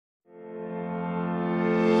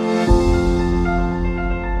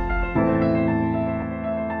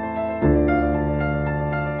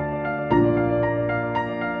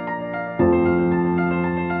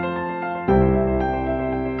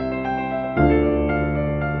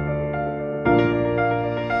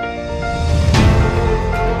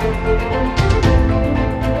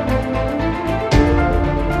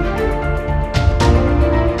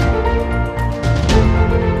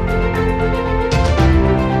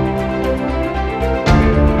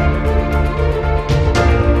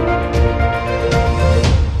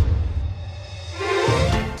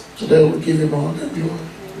give him all the glory.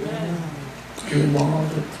 Give him all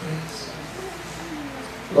the praise.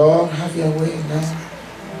 Lord, have your way now.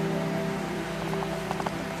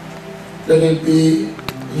 Let it be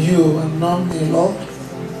you and not me, Lord.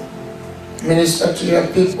 Minister to your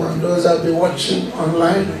people and those that be watching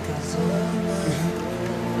online.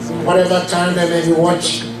 Whatever time they may be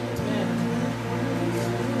watching.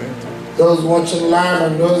 Those watching live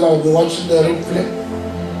and those that will be watching the replay.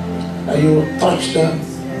 That you will touch them.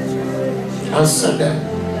 Answer them.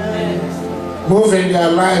 Move in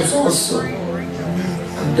their lives also.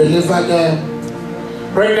 And deliver them.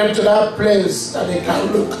 Bring them to that place that they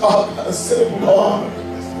can look up and say, Lord,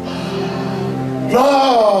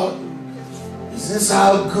 Lord, is this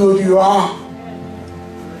how good you are?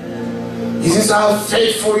 Is this how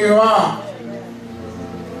faithful you are?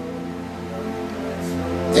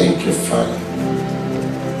 Thank you, Father.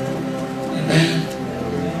 Amen.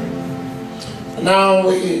 Now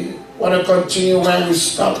we want to continue where we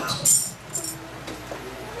stopped.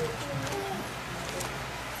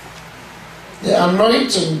 The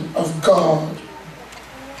anointing of God.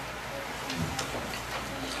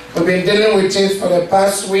 We've been dealing with it for the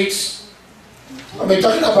past weeks. I've been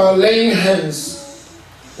talking about laying hands.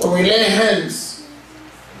 When we lay hands,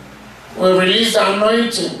 we release the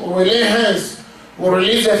anointing. When we lay hands, we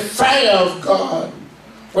release the fire of God.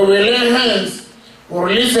 When we lay hands, we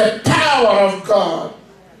release the power of God.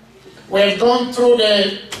 We have gone through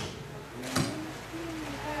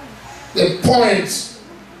the points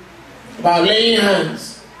about laying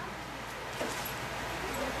hands.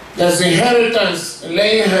 There's inheritance in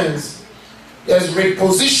laying hands. There's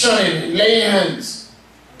repositioning in laying hands.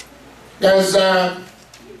 There's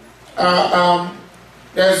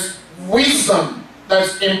wisdom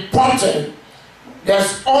that's imparted.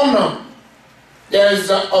 There's honor. There's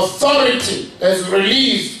authority that's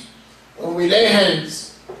released when we lay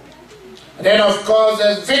hands. And then of course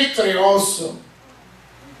there's victory also.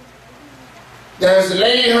 There's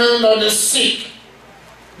laying hand on the sick.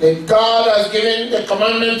 That God has given the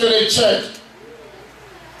commandment to the church.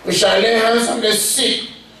 We shall lay hands on the sick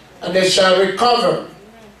and they shall recover.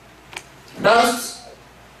 That's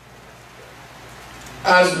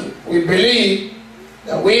as we believe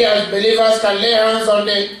that we as believers can lay hands on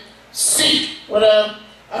the sick,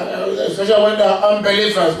 especially when they are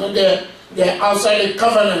unbelievers, when they're outside the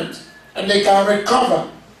covenant and they can recover.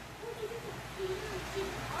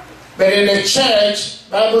 But in the church,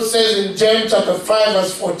 the Bible says in James chapter 5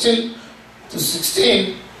 verse 14 to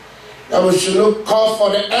 16 that we should call for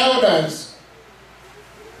the elders.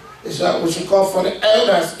 We should call for the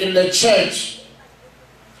elders in the church.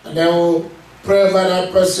 And they will pray over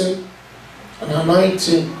that person and anoint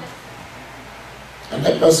him. And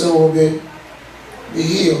that person will be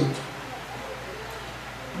healed.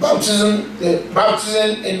 Baptism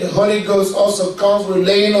in the Holy Ghost also comes with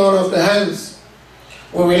laying on of the hands.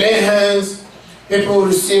 When we lay hands, people will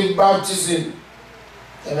receive baptism.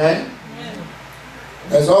 Amen?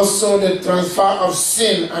 There's also the transfer of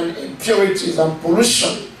sin and impurities and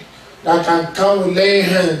pollution that can come with laying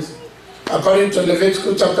hands. According to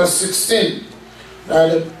Leviticus chapter 16,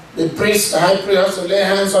 the priest, the high priest, has to lay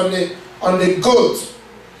hands on the goat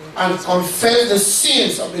and confess the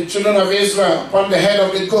sins of the children of Israel upon the head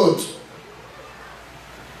of the goat.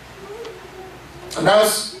 And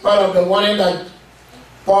that's part of the warning that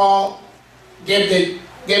Paul gave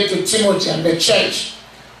to Timothy and the church,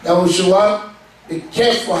 that we should be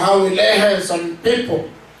careful how we lay hands on people.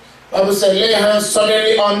 The Bible says, lay hands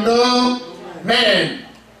suddenly on no man,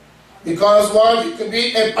 because what? You could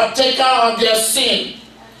be a partaker of their sin.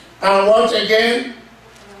 And what again?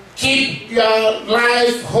 Keep your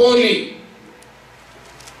life holy.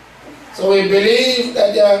 So we believe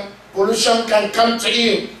that the pollution can come to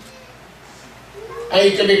you. And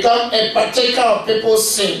you can become a partaker of people's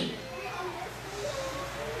sin.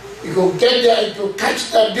 You could get there, you could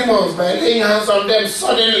catch the demons by laying hands on them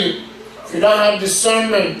suddenly. If you don't have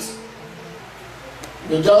discernment,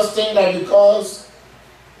 you just think that because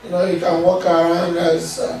you can walk around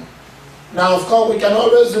as now of course we can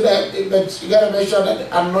always do that, but you gotta make sure that the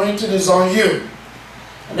anointing is on you.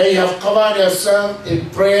 And then you have covered yourself in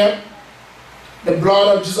prayer. The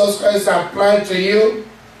blood of Jesus Christ is applied to you.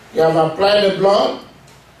 You have applied the blood.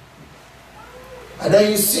 And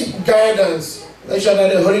then you seek guidance. Make sure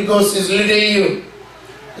that the Holy Ghost is leading you.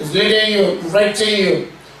 Is leading you, directing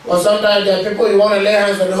you. Or sometimes there are people you want to lay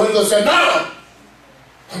hands on, the Holy Ghost says, no!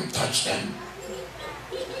 Don't touch them.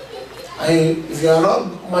 And if you are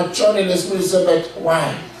not mature in the spirit, you say, but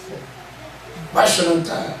why? Why shouldn't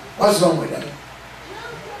I? What's wrong with them?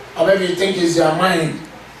 Or maybe you think it's your mind.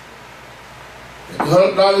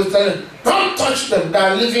 God is telling, don't touch them. They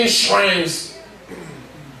are living shrines.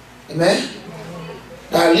 Amen?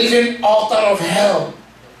 They are living altar of hell.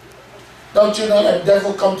 Don't you know that the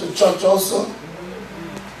devil come to church also?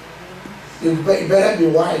 You better be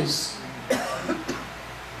wise.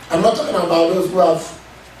 I'm not talking about those who have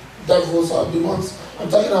devils or demons. I'm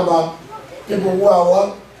talking about people who are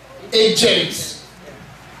what? Agents.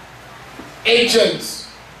 Agents.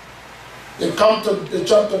 They come to the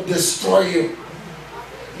church to destroy you.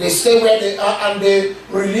 They stay where they are and they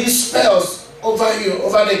release spells over you,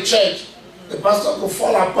 over the church. The pastor could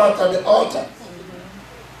fall apart at the altar.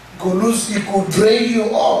 Could lose, he could drain you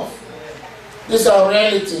off. These are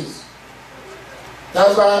realities.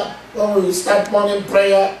 That's why when we start morning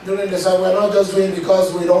prayer during the Sabbath, we're not just doing it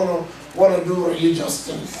because we don't want to do religious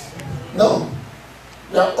things. No.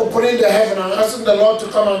 We are opening the heaven and asking the Lord to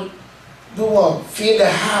come and do what? Fill the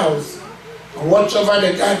house and watch over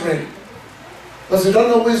the gathering. Because you don't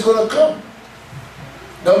know who is going to come.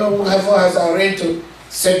 Don't know who heaven has arranged to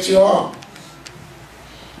set you up.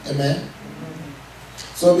 Amen.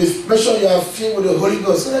 So make sure you are filled with the Holy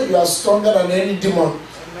Ghost so that you are stronger than any demon.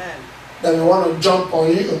 Amen. That may want to jump on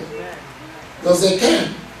you. Amen. Because they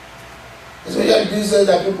can. Especially these days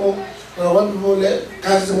that people, when people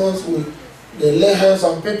cast demons, they lay hands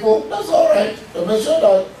on people, that's alright. But make sure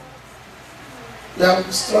that you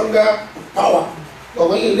have stronger power. But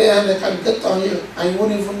when you lay hands, they can get on you and you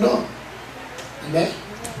won't even know. Amen?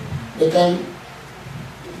 They can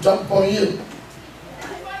jump on you.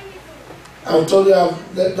 I told you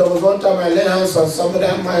there was one time I laid hands on somebody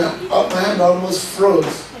and my hand almost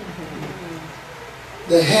froze.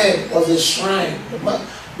 The head was a shrine.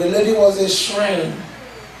 The lady was a shrine.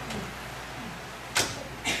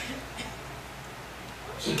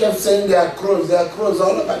 She kept saying there are crows all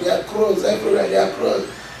over, there are crows everywhere, there are crows.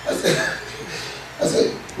 I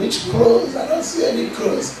said, which crows? I don't see any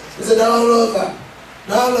crows. He said, they're all over.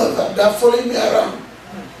 They're all over. They're following me around.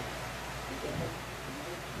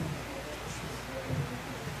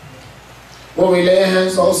 When we lay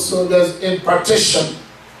hands also, there's impartation.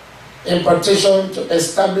 Impartation to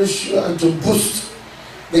establish you and to boost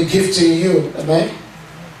the gift in you. Amen?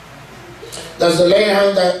 There's the laying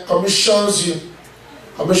hand that commissions you.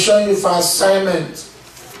 Commission you for assignment.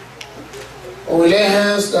 When we lay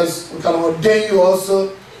hands, we can ordain you also.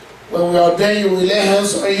 When we ordain you, we lay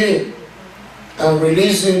hands on you and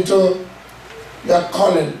release you into your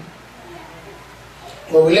calling.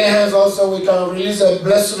 When we lay hands also, we can release a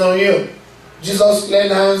blessing on you. Jesus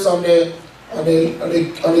laid hands on the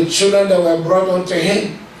children that were brought unto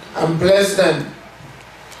him and blessed them.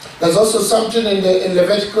 There's also something in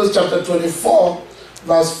Leviticus chapter 24,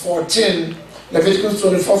 verse 14. Leviticus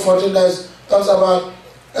 24:14 that talks about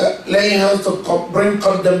laying hands to bring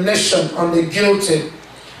condemnation on the guilty.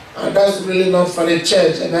 And that's really not for the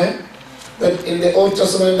church, amen? But in the Old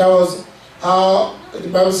Testament, that was how the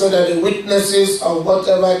Bible said that the witnesses of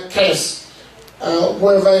whatever curse,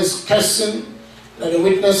 whoever is cursing, that the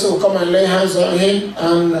witnesses will come and lay hands on him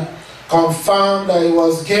and confirm that he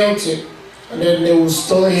was guilty, and then they will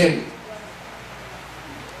stone him.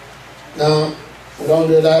 Now, we don't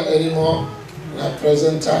do that anymore in our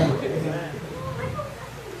present time.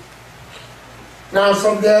 Now,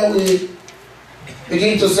 from there we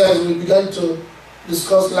begin to say, as we began to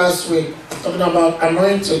discuss last week, talking about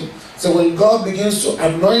anointing. So when God begins to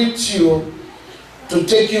anoint you to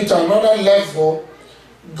take you to another level,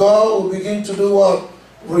 God will begin to do what?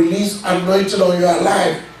 Release anointing on your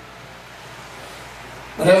life.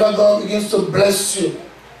 Whenever God begins to bless you,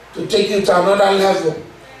 to take you to another level,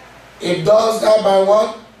 He does that by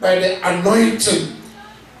what? By the anointing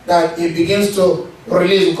that He begins to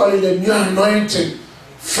release. We call it the new anointing,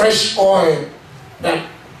 fresh oil, that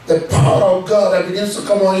the power of God that begins to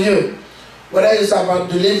come on you. Whether it's about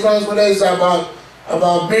deliverance, whether it's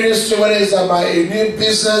about ministry, whether it's about a new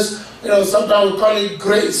business, sometimes we call it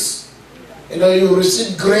grace. You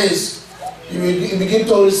receive grace. You begin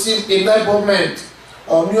to receive enablement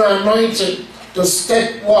or new anointing to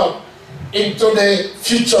step what? Into the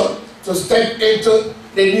future, to step into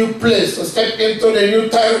the new place, to step into the new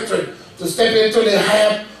territory, to step into the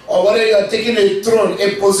higher, or whether you are taking a throne,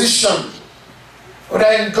 a position,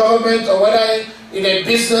 whether in government or whether in a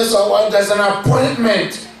business or what, there's an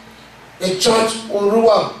appointment. The church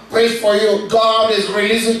will pray for you. God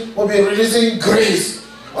will be releasing grace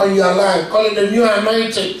on your life. Call it the new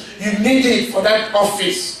anointing. You need it for that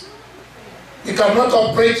office. You cannot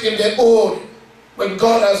operate in the old when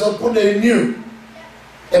God has opened the new.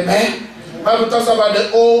 Amen? The Bible talks about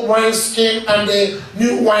the old wineskin and the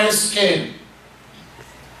new wineskin.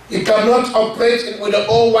 You cannot operate with the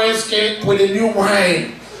old wineskin with the new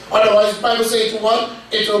wine. Otherwise, the Bible says it what?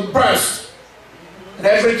 It will burst. And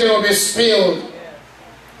everything will be spilled,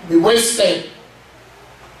 be wasted.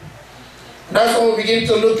 And that's when we begin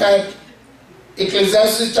to look at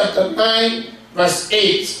Ecclesiastes chapter 9, verse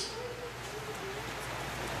 8.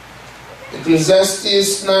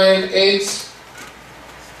 Ecclesiastes 9, 8.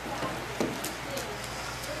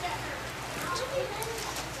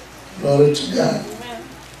 Glory to God. Amen.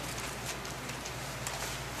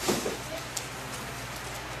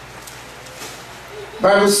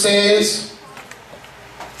 Bible says,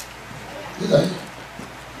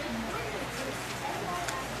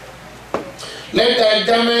 let thy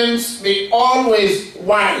garments be always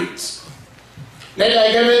white. Let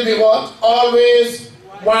thy garments be what? Always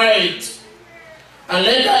white. And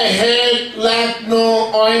let thy head lack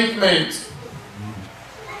no ointment.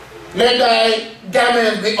 Let thy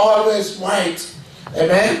garments be always white.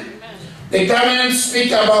 Amen? The garments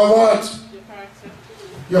speak about what?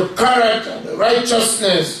 Your character, the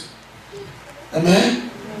righteousness. Amen?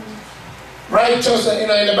 Righteousness, in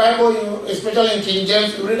the Bible, especially in King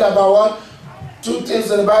James, you read about what? Two things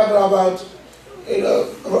in the Bible about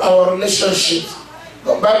our relationships.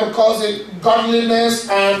 The Bible calls it godliness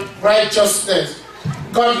and righteousness.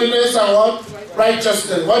 Godliness and what?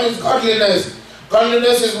 Righteousness. What is godliness?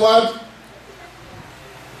 Godliness is what?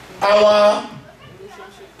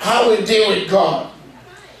 How we deal with God.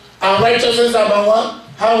 And righteousness is about what?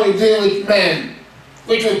 How we deal with men,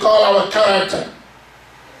 which we call our character.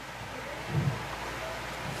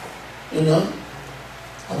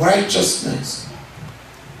 Righteousness.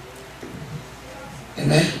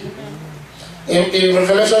 Amen. In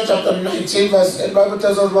Revelation chapter 19, verse 8, the Bible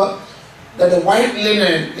tells us what? That the white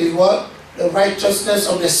linen is what? The righteousness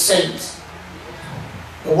of the saints.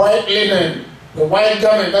 The white linen, the white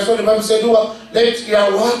garment. That's what the Bible said. Do what? Let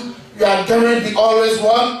your what? Your garment be always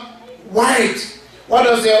what? White. What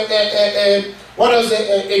does a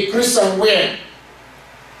Christian wear?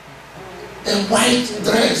 A white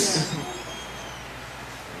dress.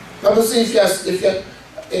 The Bible says if you're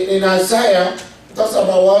in Isaiah, it talks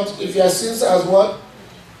about what? If your sins as what?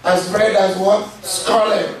 As red as what?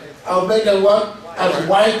 Scarlet. I'll make them what? As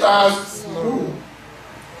white as snow.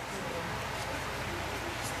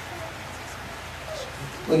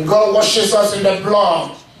 When God washes us in the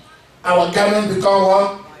blood, our garment become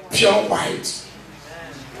what? Pure white.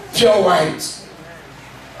 Pure white.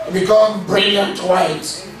 It become brilliant white.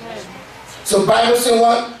 So Bible says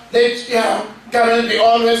what? Let your garment be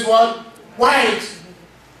always what? White.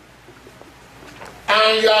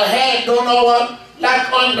 And your head don't know what?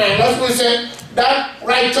 Lack ointment. That's what we say. That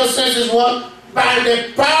righteousness is what? By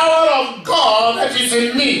the power of God that is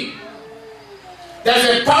in me.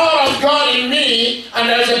 There's a power of God in me, and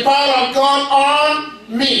there's a power of God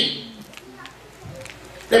on me.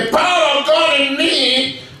 The power of God in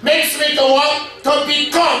me makes me to what? To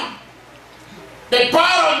become. The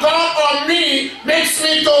power of God on me makes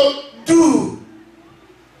me to do.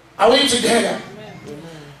 Are we together?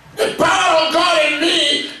 The power of God in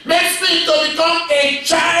me makes me to become a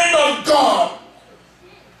child of God.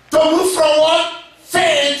 To move from what?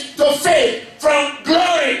 Faith to faith. From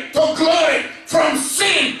glory to glory. From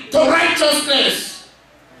sin to righteousness.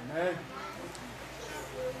 Amen.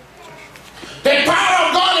 The power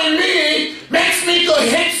of God in me makes me to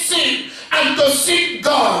hate sin and to seek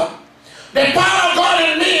God. The power of God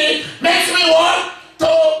in me makes me what?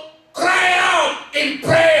 To cry out in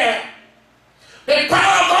prayer. The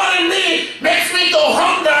power of God in me makes me to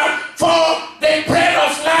hunger for the bread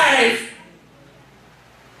of life.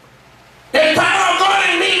 The power of God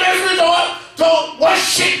in me makes me to what? To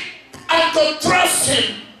worship and to trust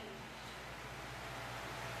Him.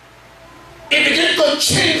 It begins to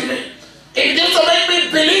change me. It begins to make me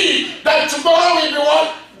believe that tomorrow will be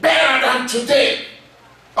what? Better than today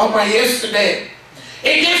or my yesterday.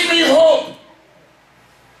 It gives me hope.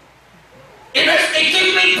 It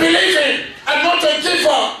gives me believing and not a give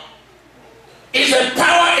up. It's a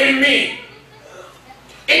power in me.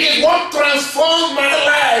 It is what transforms my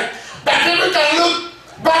life. That people can look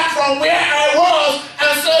back from where I was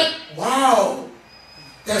and say, wow,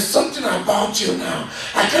 there's something about you now.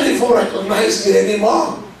 I can't even recognize you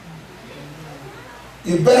anymore.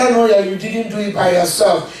 You better know that you didn't do it by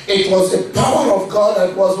yourself. It was the power of God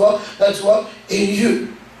that was what? That's what? In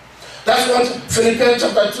you. That's what Philippians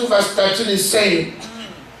chapter 2 verse 13 is saying.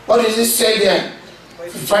 What does it say there?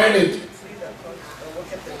 If you find it.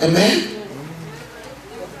 Amen?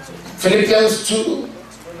 Philippians 2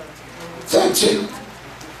 13.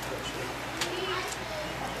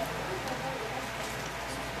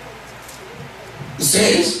 It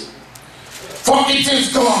says, for it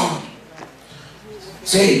is God.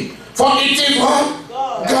 Say, for it is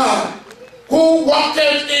what? God, who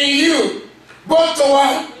worketh in you, both to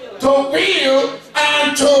what? To will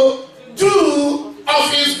and to do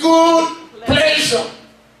of his good pleasure.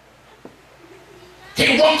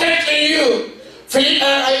 He worketh in you.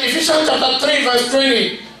 Ephesians chapter 3 verse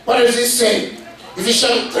 20. What does it say?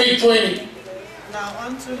 Ephesians 3:20. Now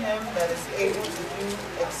unto him that is able to do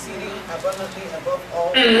exceeding abundantly above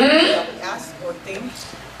all that we ask or think.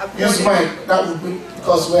 Use mine. That would be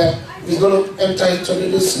because we're going to enter into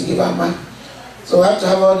this and give our mind. So we have to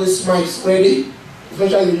have all these mics ready.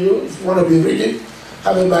 Especially you, if you want to be reading,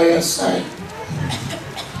 have it by your side.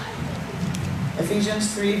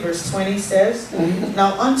 Ephesians 3 verse 20 says,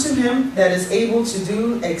 Now unto him that is able to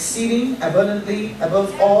do exceeding abundantly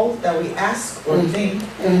above all that we ask or think,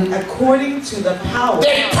 according to the power.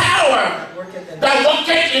 The power that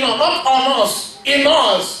worketh in us, not on us, in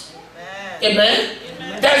us. Amen.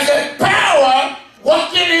 Amen. There's a power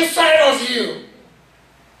working inside of you.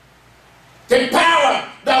 The power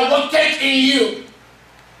that worketh in you.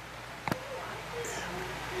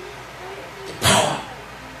 The power.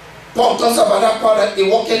 Paul talks about that power that he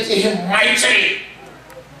worketh in him mightily.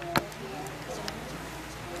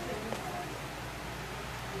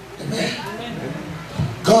 Amen.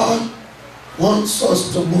 God wants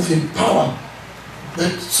us to move in power,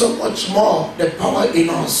 but so much more the power in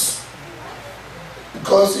us.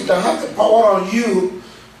 Because you can have the power on you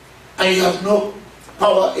and you have no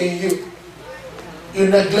power in you. You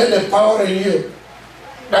neglect the power in you.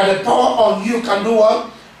 That the power on you can do what?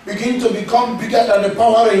 Begin to become bigger than the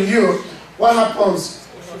power in you. What happens?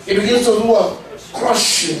 It begins to do what?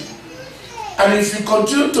 Crush you. And if you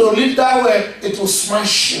continue to live that way, it will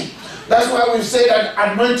smash you. That's why we say that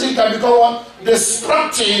anointing can become what?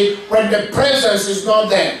 Destructive when the presence is not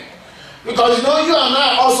there. Because you know, you and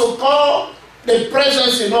I also call the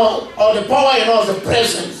presence in us, or the power in us, the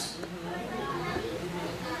presence.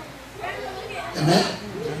 Amen.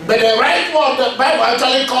 But the right word the Bible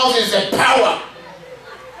actually calls is the power.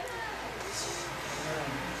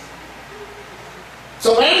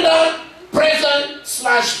 So when the presence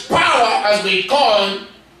 / power, as we call it,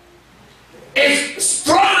 is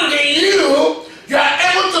strong in you, you are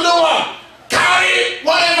able to do what? Carry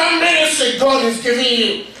whatever ministry God is giving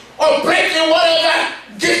you. Operate in whatever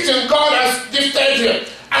gifting God has gifted you.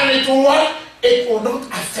 And it will what? It will not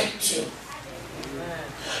affect you.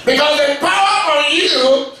 Because the power on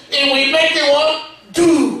you, it will make you what?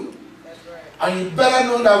 Do. And you better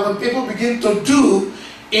know that when people begin to do,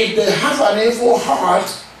 if they have an evil heart,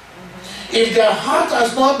 if their heart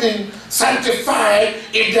has not been sanctified,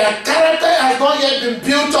 if their character has not yet been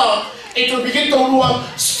built up, it will begin to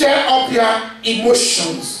stir up your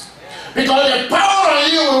emotions. Because the power on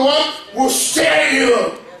you will stir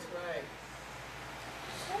you.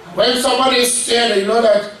 When somebody is stirred, you know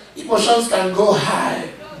that emotions can go high.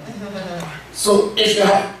 So if you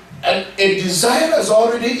have a desire that's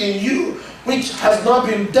already in you, which has not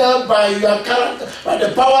been dealt by your character, by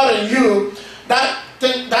the power in you, that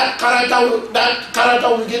character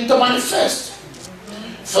will begin to manifest.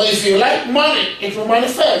 So if you like money, it will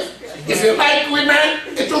manifest. If you like women,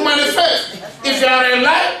 it will manifest. If you are in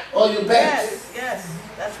life, or you bet. Yes,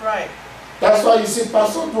 that's right. That's why you see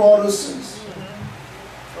Pastor do all those things.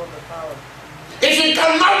 If you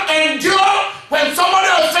cannot endure when somebody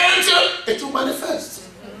offends you, it will manifest.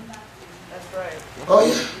 That's right. Oh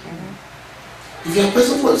yeah. If you're a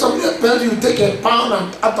person when somebody offends you, take a pound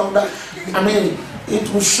and out of that. I mean,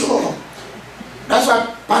 it will show. That's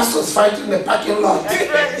why pastors fight in the parking lot. That's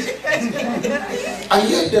right. And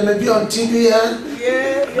yet they may be on TV and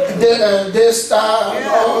they star and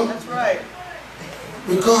all. That's right.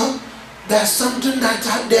 Because there's something that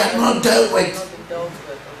they are not dealt with.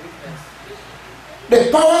 The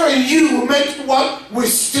power in you will make what will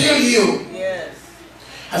steal you. Yes.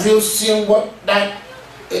 Have you seen what that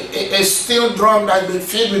a steel drum that's been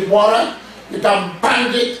filled with water? You can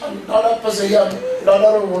bang it and the other person here, the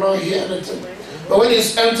other one will not hear anything. But when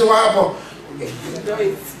it's empty, what happens?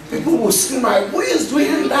 People will scream like, who is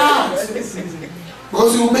doing that?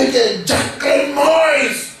 Because you will make a jackal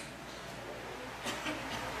noise.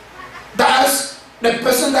 That's the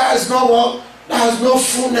person that has no what? That has no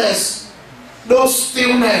fullness. No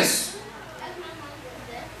stillness.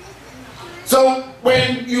 So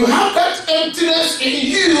when you have that emptiness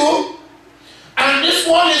in you, and this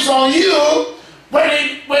one is on you,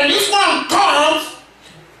 when this one comes,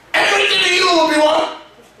 everything in you will be what?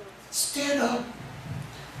 Stirred up.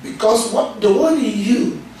 Because what the one in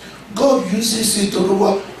you, God uses it to do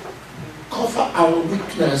what? Cover our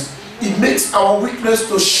weakness. It makes our weakness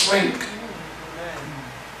to shrink.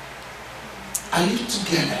 Are you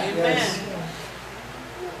together? Yes.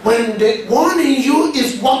 When the one in you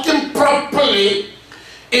is working properly,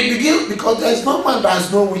 it begins, because there is no man that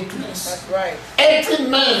has no weakness. That's right. Every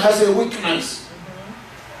man has a weakness.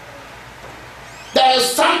 There is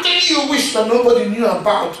something you wish that nobody knew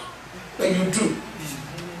about that you do.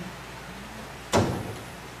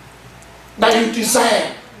 That you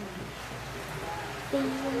desire.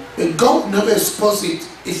 But God will never expose it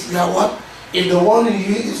if you are what? If the one in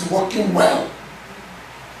you is working well.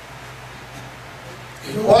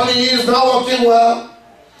 If the one in you is not working well,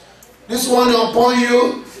 this one upon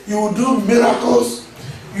you, you will do miracles,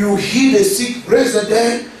 you heal the sick, raise the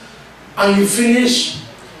dead, and you finish,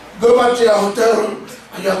 go back to your hotel room,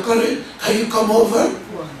 and you are calling, can you come over?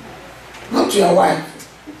 Not to your wife.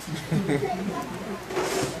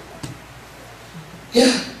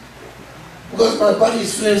 Yeah. Because my body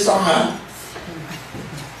is feeling somehow.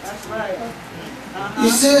 That's right. You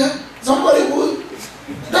see, somebody would.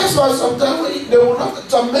 That's why sometimes they will not,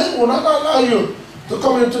 some men will not allow you to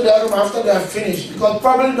come into their room after they have finished, because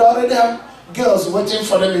probably they already have girls waiting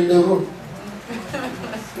for them in the room.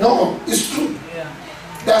 No, it's true. Yeah.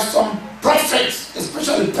 There are some prophets,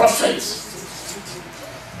 especially prophets.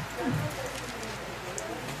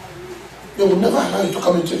 They will never allow you to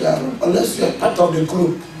come into their room unless you are part of the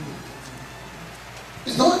group.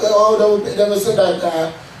 It's not, oh, they will say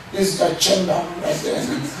that this is a chamber right there.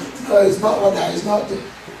 No, it's not what that is. Not.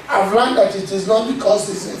 I've learned that it is not because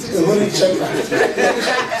it's a holy chamber.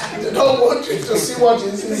 They don't want you to see what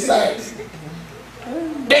is inside.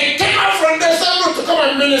 They came out from the same room to come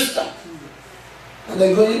and minister. And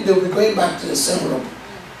they'll be going back to the same room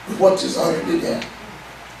with what is already there.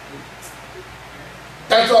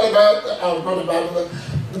 That's all about, not the Bible,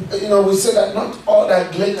 but, we say that not all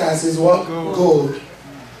that glitters is what? Gold.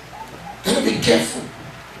 You gotta be careful.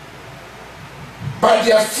 By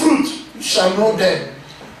their fruit, you shall know them.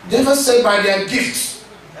 They never say by their gifts.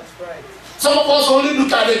 That's right. Some of us only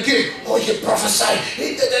look at the gift. Oh, he prophesied.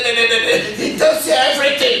 He does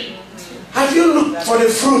everything. Have you looked for the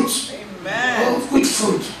fruit? Amen. Oh, which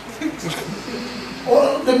fruit?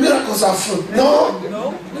 Oh, the miracles are fruit. No,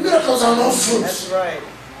 the miracles are not fruit. That's right.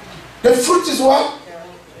 The fruit is what?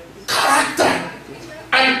 Character.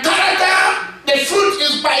 And character, the fruit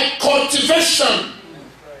is by cultivation.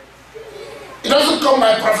 It doesn't come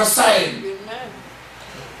by prophesying.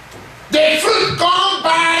 The fruit comes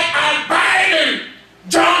by abiding.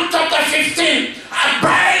 John chapter 15.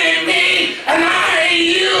 Abide in me, and I in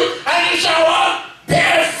you, and you shall what?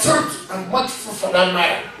 Bear fruit. And much fruit for that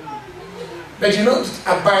matter. But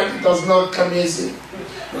abide does not come easy.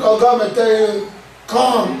 Because God will tell you,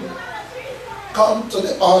 come to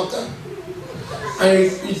the altar.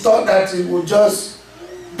 And he thought that he would just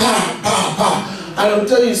pow. And I will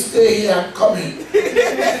tell you, stay here, I'm coming.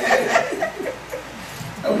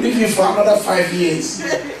 I will leave you for another 5 years.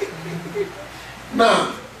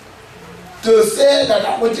 Now, to say that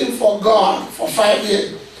I'm waiting for God for 5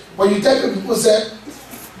 years, when you tell people say,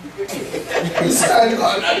 it's kind of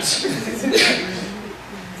that.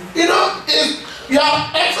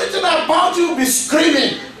 Everything about you will be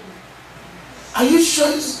screaming. Are you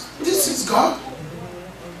sure this is God?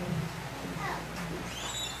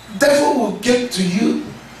 Devil will get to you.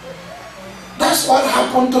 That's what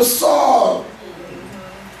happened to Saul.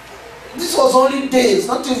 This was only days,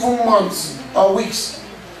 not even months or weeks.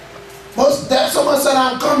 But then someone said,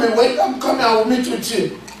 I'm coming, wait, I'm coming, I will meet with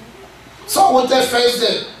you. Saul waited first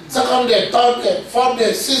day, second day, third day, fourth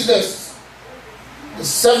day, 6 days. The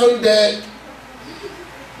 7th day,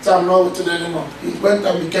 so I'm not waiting anymore. He went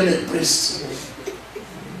and became a priest.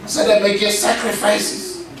 So they're making sacrifices.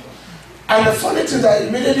 And the funny thing that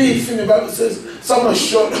immediately he finished, the Bible says, someone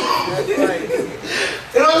showed up.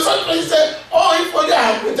 Somebody said, oh, if only I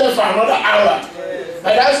had waited for another hour.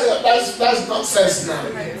 But that's nonsense now.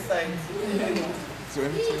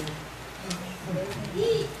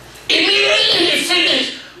 Immediately he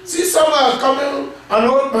finished. See someone coming, an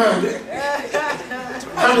old man.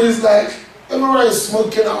 And he's like, everyone is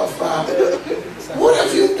smoking out fire. What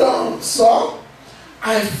have you done, Saul?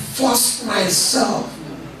 I forced myself.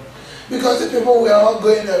 Because the people were all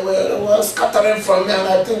going away, they were scattering from me, and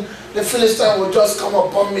I think the Philistine will just come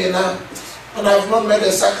upon me now. And I have not made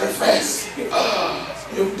a sacrifice.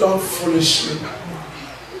 You've done foolishly.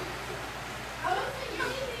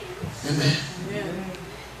 Amen.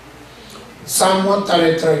 Psalm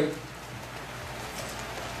 133.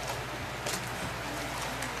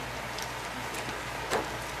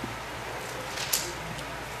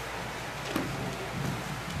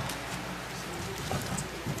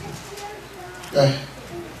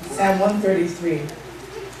 Psalm 133.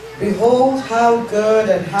 Behold how good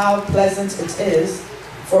and how pleasant it is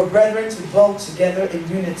for brethren to dwell together in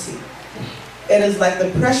unity. It is like the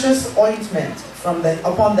precious ointment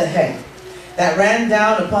upon the head, that ran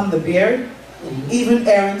down upon the beard, even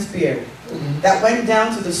Aaron's beard, that went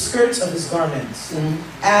down to the skirts of his garments,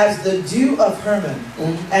 as the dew of Hermon,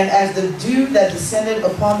 and as the dew that descended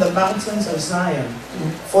upon the mountains of Zion.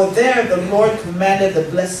 For there the Lord commanded the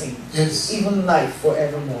blessing, even life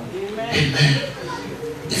forevermore. Amen.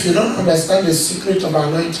 If you don't understand the secret of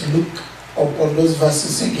anointing, look upon those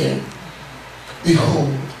verses again.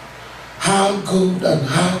 Behold, how good and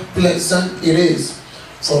how pleasant it is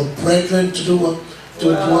for brethren to do what? To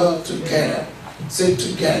dwell together. Say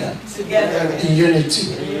together. Together. In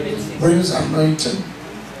unity. Brings anointing.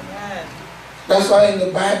 That's why in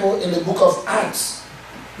the Bible, in the book of Acts,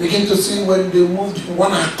 begin to see when they moved in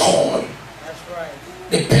one accord. That's right.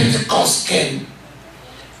 The Pentecost came.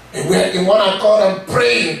 They were in one accord and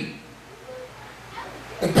praying.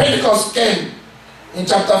 The Pentecost came. In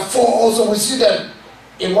chapter 4 also we see them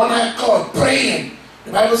in one accord praying.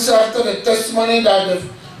 The Bible says after the testimony that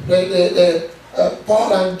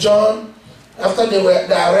Paul and John, after they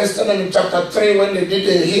arrested them in chapter 3 when they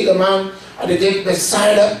hit the man at the gate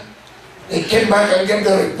Bethsaida, they came back and gave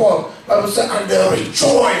the report. The Bible said, and they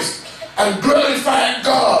rejoiced and glorified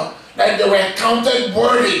God that they were counted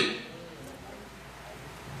worthy.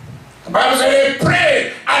 The Bible said they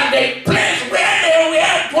prayed, and the place where they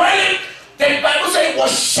were dwelling, the Bible said it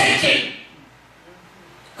was shaking.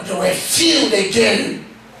 And they were filled again.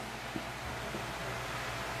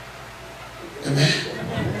 Amen.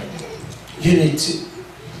 Unity.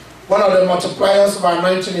 One of the multipliers of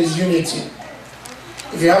anointing is unity.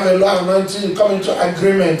 If you have a low anointing, you come into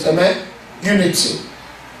agreement. Amen. Unity.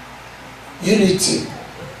 Unity.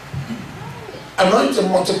 Anointing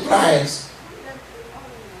multiplies.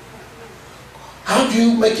 How do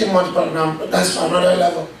you make it multiply? Now, that's for another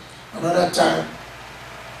level, another time.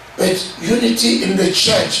 But unity in the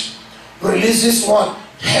church releases what?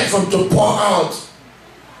 Heaven to pour out.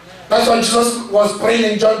 That's what Jesus was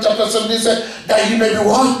praying in John chapter 17. He said, that you may be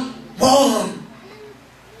one. One.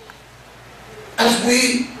 As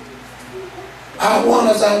we are one,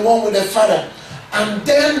 as I'm one with the Father. And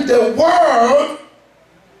then the world,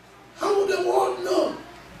 how will the world know?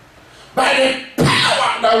 By the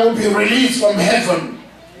power that will be released from heaven.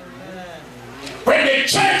 When the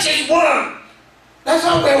church is one. That's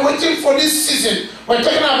why we're waiting for this season. We're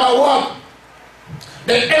talking about what?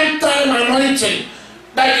 The end time anointing.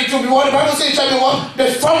 That it will be what the Bible says it shall be what?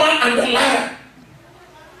 The former and the latter.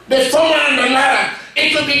 The former and the latter.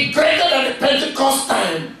 It will be greater than the Pentecost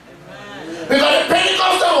time. Because the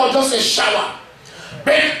Pentecost time was just a shower.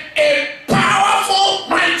 But a powerful,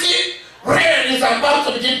 mighty rain is about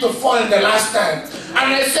to begin to fall in the last time.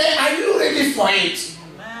 And they say, are you ready for it?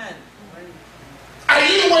 Are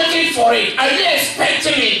you waiting for it? Are you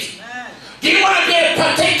expecting it? Do you want to be a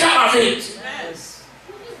partaker of it? Yes.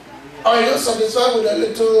 Or are you satisfied with a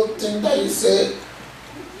little thing that you say,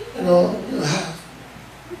 you have?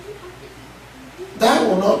 That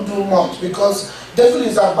will not do much, because devil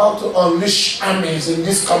is about to unleash armies in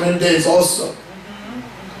these coming days also.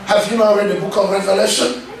 Have you not read the book of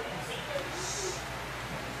Revelation?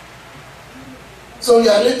 So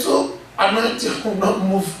your little anointing will not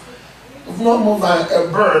move a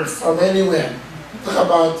bird from anywhere. Talk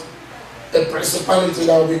about a principality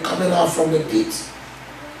that will be coming out from the pit.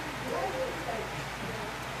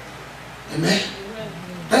 Amen.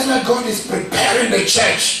 That's why God is preparing the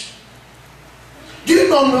church. Do you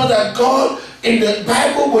not know that God in the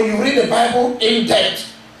Bible, when you read the Bible in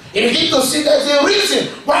depth, you begin to see there's a reason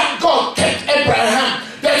why God kept Abraham.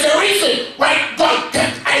 There's a reason why God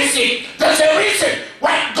kept Isaac. There's a reason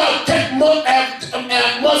why God kept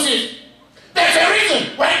Moses. There's a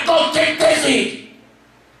reason why God kept David.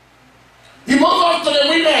 You move on to the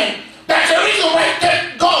women. There's a reason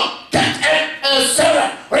why God kept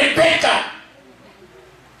Sarah, Rebecca,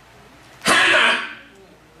 Hannah.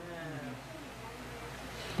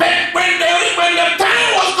 But when the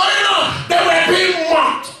time was going on, they were being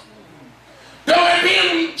mocked. They were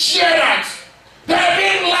being cheered at. They were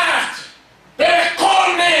being laughed. They were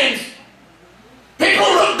called names.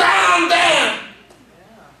 People looked down on them.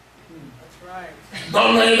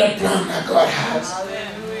 Not knowing the plan that God has.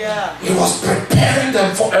 Hallelujah. He was preparing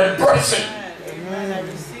them for a blessing.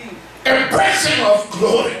 A blessing of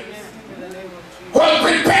glory. He was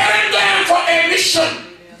preparing them for a mission.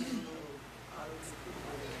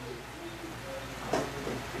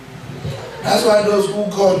 That's why those who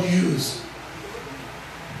God used,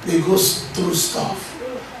 they go through stuff.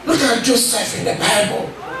 Look at Joseph in the Bible.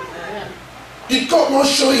 Did God not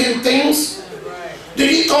show him things? Did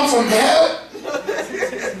he come from hell?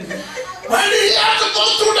 Why did he have to go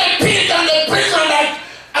through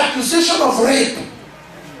accusation of rape.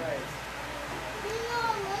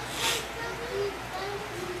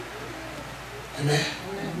 Amen.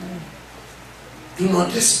 Do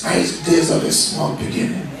not despise the days of a small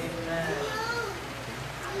beginning.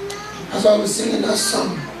 That's why we're singing that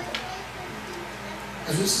song.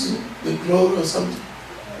 Have you seen the glory or something?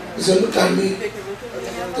 He said, look at me.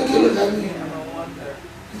 Take a look at me.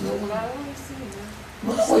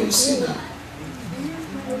 What you see now?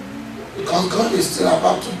 Because God is still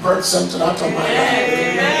about to birth something out of my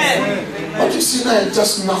life. What you see now is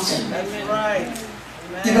just nothing.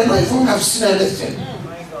 You may not even have seen anything.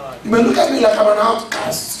 You may look at me like I'm an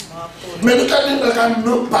outcast. You may look at me like I'm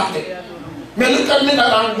nobody. You may look at me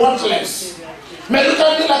like I'm worthless. You may look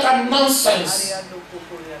at me like I'm nonsense.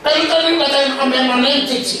 You may look at me like I'm a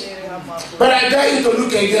non-entity. But I dare you to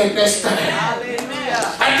look again next time.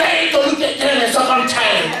 I dare you to look again a second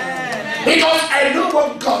time. Because I know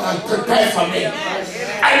what God has prepared for me.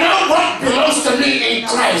 I know what belongs to me in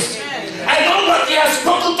Christ. I know what He has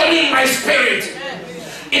spoken to me in my spirit.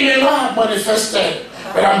 It may not have manifested,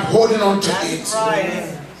 but I'm holding on to it.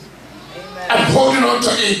 I'm holding on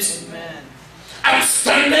to it. I'm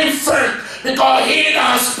standing firm because He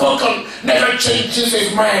that has spoken never changes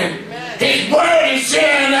His mind. His word is here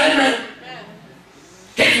and amen.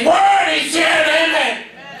 His word is here and amen.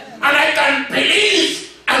 And I can believe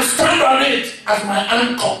and stand on it as my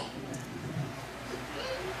anchor.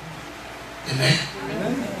 Amen.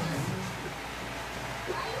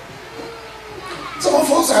 Some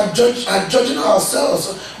of us are judging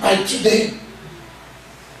ourselves by today.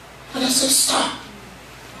 And I say, stop.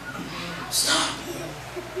 Stop.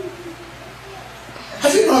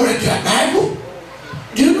 Have you not read your Bible?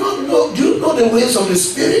 Do you know the ways of the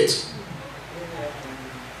Spirit?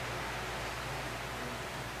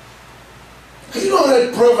 Have you not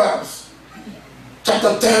read Proverbs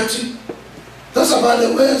chapter 30? That's about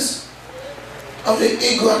the ways of the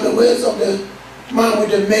eagle and the ways of the man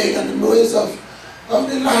with the mane and the ways of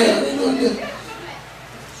the lion, you know,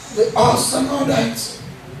 the horse and all that.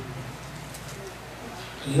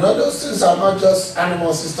 You know, those things are not just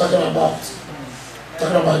animals. It's talking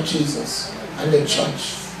about Jesus and the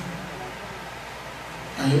church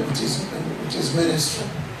and with his ministry.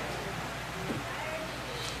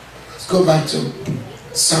 Let's go back to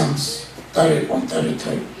Psalms 31,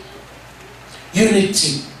 33.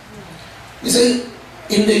 Unity. You see,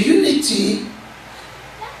 in the unity,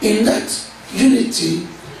 in that unity,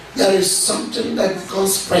 there is something that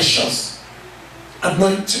becomes precious.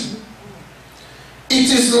 Anointing. It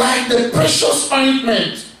is like the precious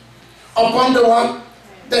ointment upon the what?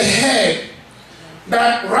 The head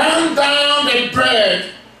that ran down the beard,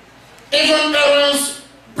 even Aaron's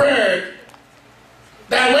beard,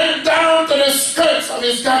 that went down to the skirts of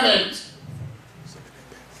his garment,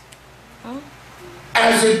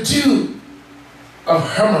 as a dew of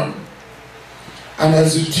Hermon, and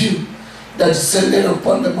as a dew that descended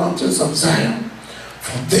upon the mountains of Zion.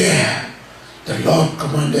 From there, the Lord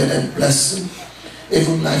commanded and blessed him,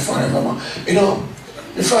 even life forevermore. You know,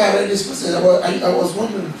 before I read this passage, I was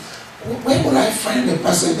wondering, where will I find the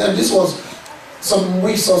passage? And this was some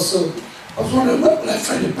weeks or so. I was wondering, where will I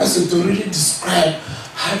find the passage to really describe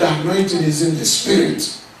how the anointing is in the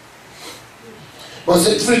Spirit? Because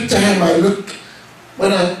every time I look,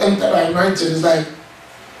 when I enter the anointing, it's like,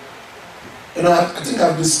 you know, I think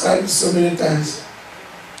I've described it so many times.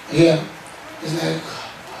 Yeah. It's like,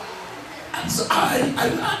 so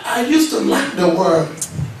I used to lack the word.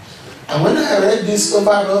 And when I read this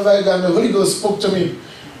over and over again, the Holy Ghost spoke to me.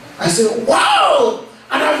 I said, wow!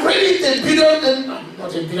 And I've read it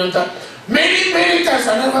many times.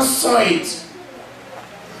 I never saw it.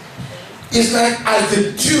 It's like as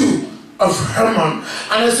the dew of Hermon.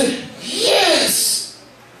 And I said, yes!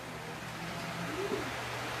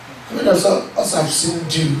 How many of us have seen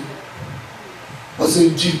dew? What's a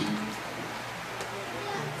dew?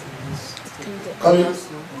 Call it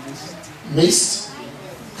mist.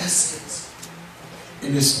 That's it.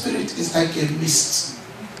 In the Spirit, it's like a mist.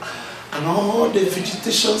 And all the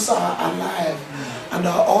vegetations are alive. And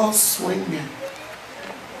are all swinging.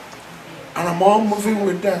 And I'm all moving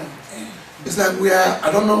with them. It's like we are,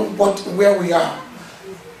 I don't know where we are.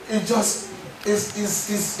 It just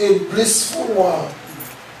is a blissful world.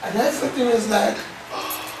 And everything is like,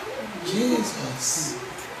 oh, Jesus.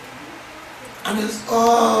 And it's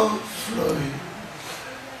all flowing.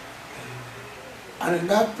 And in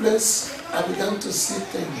that place, I began to see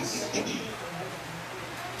things.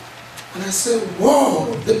 And I said,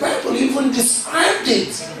 whoa, the Bible even described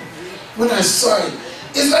it when I saw it.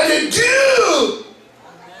 It's like a dew.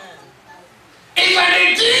 It's like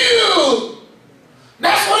a dew.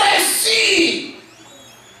 That's what I see.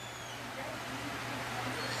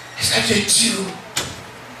 attitude.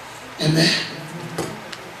 Amen.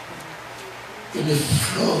 In the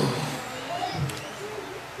flow.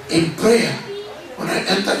 In prayer, when I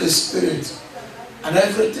enter the Spirit, and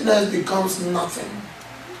everything else becomes nothing,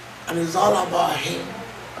 and it's all about Him,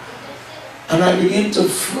 and I begin to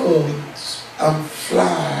float and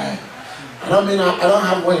fly. I don't mean I don't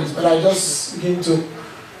have wings, but I just begin to,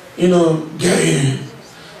 get in.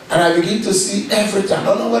 And I begin to see everything. I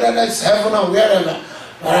don't know whether that's heaven or wherever,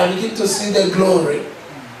 but I begin to see the glory.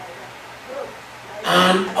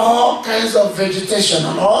 And all kinds of vegetation,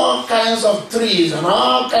 and all kinds of trees, and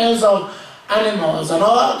all kinds of animals, and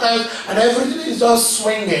and everything is just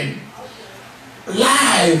swinging.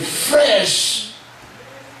 Live, fresh.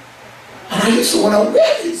 And I used to wonder,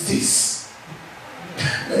 where is this?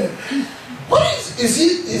 What is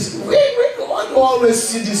it? Why do I always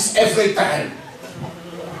see this every time?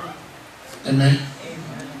 Amen.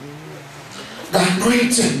 The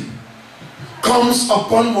anointing comes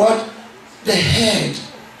upon what? The head.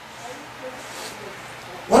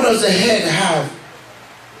 What does the head have?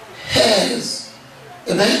 Hairs.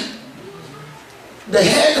 Amen. The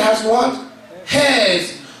head has what?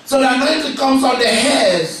 Hairs. So the anointing comes on the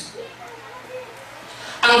hairs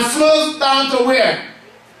and flows down to where?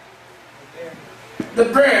 The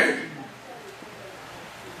bird.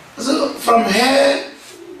 So from hair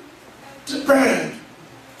to bird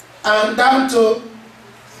and down to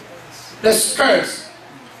the skirts,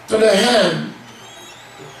 to the hem.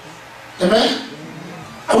 Amen?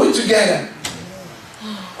 Are we together?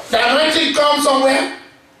 The anointing comes somewhere.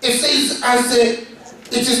 It says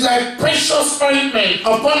it is like precious ointment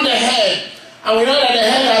upon the head. And we know that the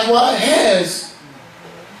head has what? Hairs.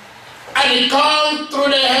 And it comes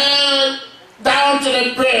through the head down to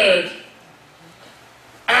the beard.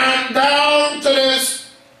 And down to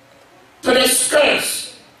the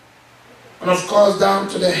skirts. And of course down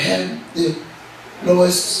to the hem, the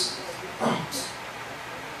lowest part.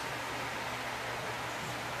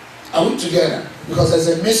 Are we together? Because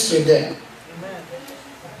there's a mystery there. Amen.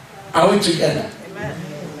 Are we together? Amen.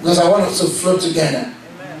 Because I want us to flow together.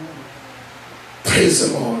 Amen. Praise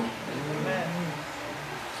the Lord. Amen.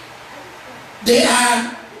 They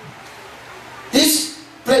are these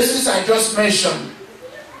places I just mentioned,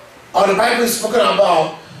 or the Bible is spoken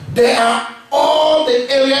about. They are all the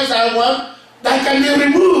areas I want that can be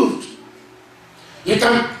removed. You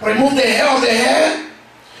can remove the hair of the head.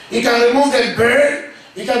 You can remove the beard.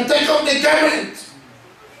 You can take off the garment,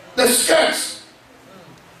 the skirts.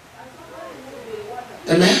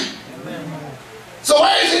 Amen? Amen. So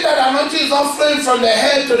why is it that anointing is not flowing from the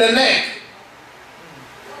head to the neck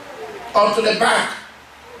or to the back?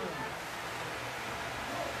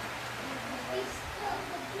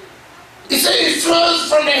 He said it flows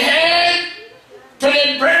from the head to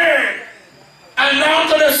the beard and down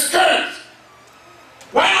to the skirt.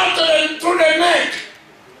 Why not through the neck?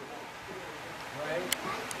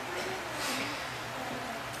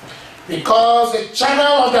 Because the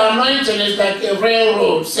channel of the anointing is like a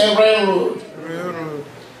railroad. Say railroad. Railroad.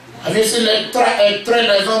 Have you seen a train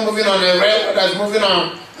that's not moving on a railroad, that's moving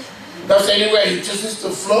on? That's anywhere it chooses to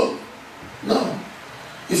flow? No.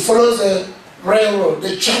 It follows the railroad,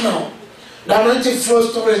 the channel. The anointing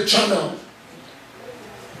flows through the channel.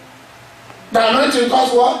 The anointing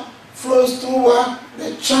does what? Flows through what?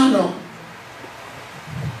 The channel.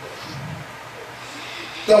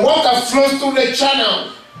 The water flows through the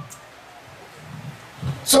channel.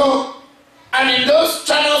 So, and in those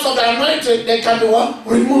channels of the anointing, they can be what?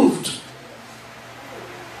 Removed.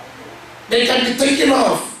 They can be taken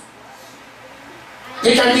off.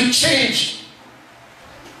 They can be changed.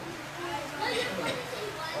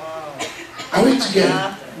 Are we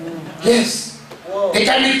together? Yes. They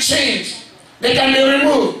can be changed. They can be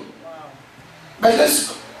removed. But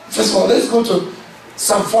first of all, let's go to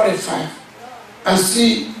Psalm 45 and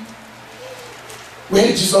see where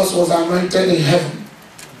Jesus was anointed in heaven.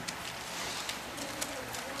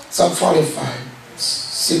 Psalm 45,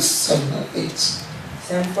 6, 7, and 8.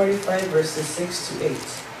 Psalm 45, verses 6 to 8.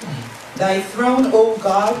 Thy throne, O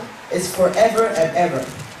God, is forever and ever.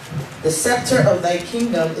 The scepter of thy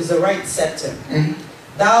kingdom is a right scepter.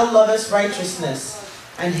 Thou lovest righteousness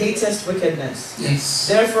and hatest wickedness. Yes.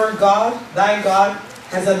 Therefore God, thy God,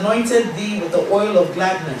 has anointed thee with the oil of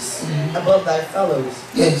gladness above thy fellows.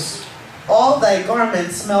 Yes. All thy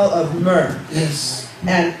garments smell of myrrh. Yes.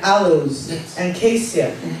 And aloes, yes. and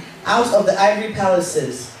cassia, out of the ivory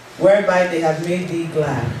palaces, whereby they have made thee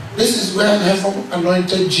glad. This is where heaven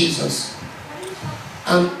anointed Jesus.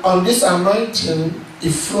 And on this anointing, it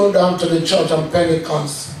flowed down to the church on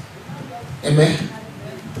Pentecost. Amen.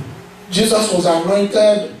 Jesus was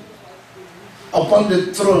anointed upon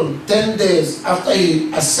the throne 10 days after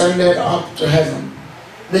he ascended up to heaven,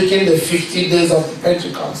 making the 50 days of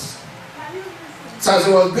Pentecost. So as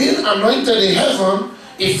he was being anointed in heaven,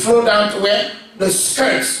 it flowed down to where? The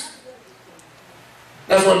skirts.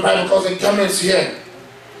 That's what the Bible calls the garments here.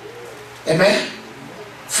 Amen?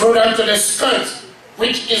 Flow down to the skirts,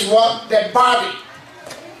 which is what? The body.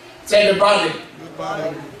 Say the body. The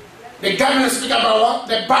body. The garments speak about what?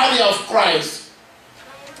 The body of Christ.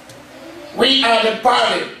 We are the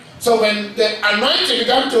body. So when the anointing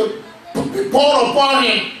began to be poured upon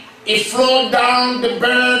him, it flowed down the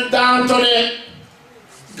bird, down to the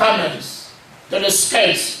garments, to the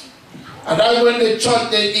skirts. And that's when the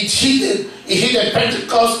church, it hit the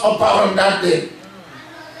Pentecost upper on that day.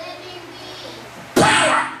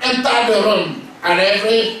 Power entered the room, and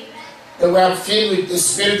they were filled with the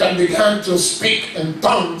Spirit and began to speak in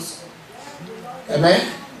tongues.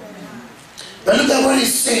 Amen? But look at what it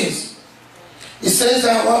says. It says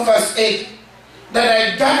in 1 verse 8,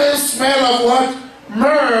 that a garment smell of what?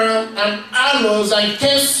 Myrrh and aloes and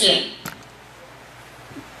cassia.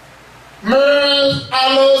 Myrrh,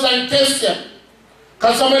 aloes, and cassia.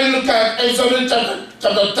 Can somebody look at Exodus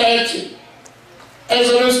chapter 30?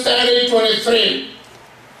 Exodus 30:23.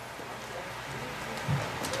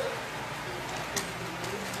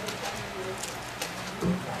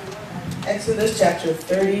 Exodus chapter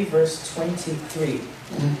 30, verse 23.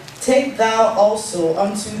 Take thou also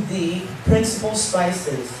unto thee principal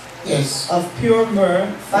spices, Yes. of pure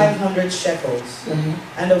myrrh 500 shekels,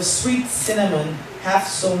 and of sweet cinnamon half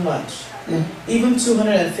so much, even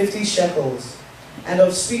 250 shekels, and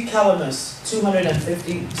of sweet calamus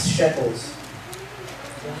 250 shekels,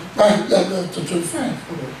 To 25.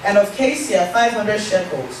 and of cassia 500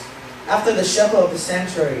 shekels, after the shekel of the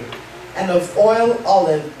sanctuary, and of oil,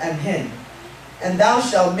 olive, and hin. And thou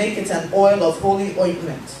shalt make it an oil of holy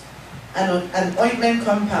ointment, and an ointment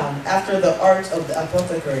compound after the art of the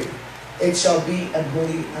apothecary. It shall be an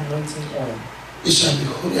holy anointing oil. It shall be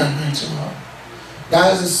holy anointing oil.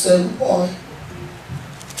 That is the same oil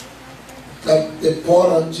that they poured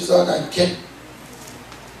on Jesus that came.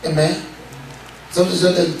 Amen. So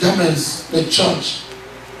the garments, the church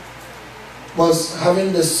was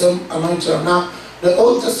having the same anointing. Now, the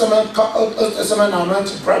Old Testament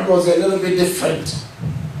anointing probably was a little bit different.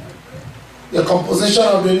 The composition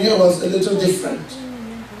of the new was a little different.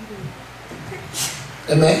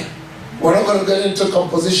 Amen. We're not going to get into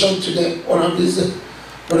composition today.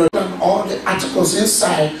 But all the articles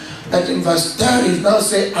inside that in verse 30 now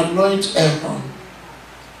say anoint Aaron.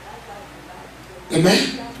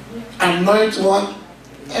 Amen. Anoint what?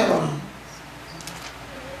 Aaron.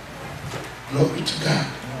 Glory to God.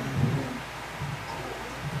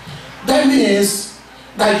 That means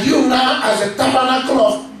that you now, as a tabernacle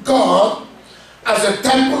of God, as a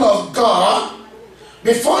temple of God,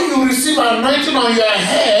 before you receive anointing on your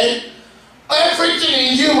head, everything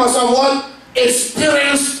in you must have what?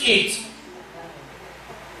 Experienced it.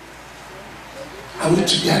 Are we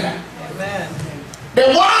together? Amen. The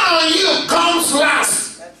one on you comes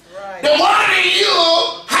last. That's right. The one in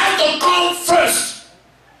you has to come first.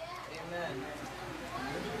 Amen.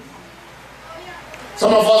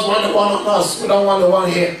 Some of us want the one on us. We don't want the one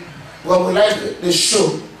here. But we like the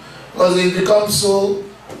show. Because it becomes so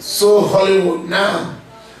Hollywood now.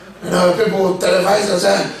 You know, people will televise us.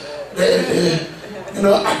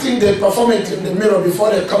 I think they perform it in the mirror before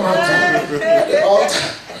they come out at the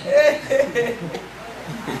altar.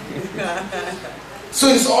 So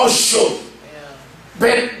it's all show.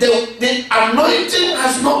 But the anointing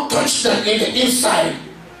has not touched them in the inside.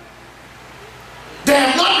 They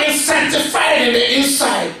have not been sanctified in the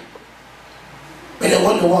inside. But they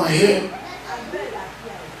want the one here.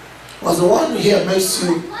 Because the one here makes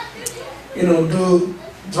you, do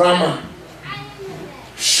drama,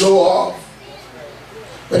 show off.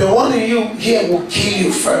 But the one in you here will kill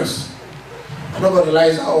you first. Nobody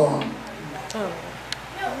likes that one.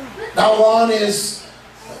 That one is,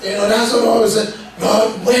 that's what I always say,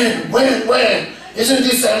 Lord, when? Isn't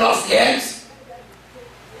this enough yet?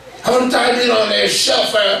 Haven't I been on the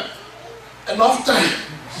shelf enough time?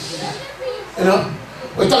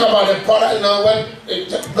 We talk about the potter,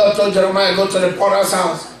 when God told Jeremiah, go to the potter's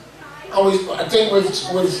house. And I think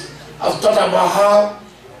I've talked about how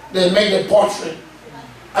they make the pottery.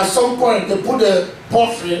 At some point, they put the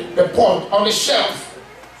pottery, the pot, on the shelf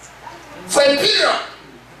for a period.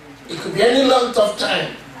 It could be any length of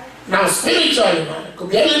time. Now, spiritually, it could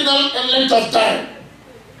be any length of time.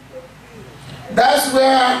 That's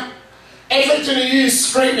where everything in you is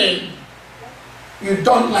screaming. You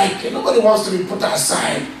don't like it. Nobody wants to be put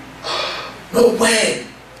aside. No way.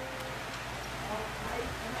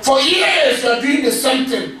 For For years you are doing the same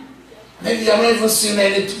thing. Maybe you are not even seeing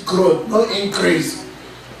any growth, no increase.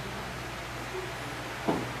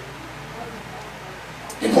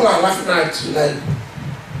 People are laughing at you like,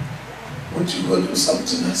 won't you go do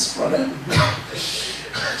something else for them?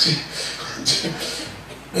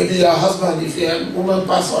 Maybe your husband, if you're a woman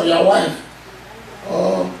pastor, or your wife,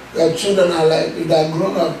 or your children are like, if they're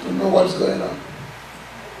grown up, to know what's going on.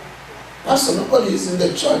 Pastor, nobody is in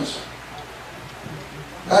the church.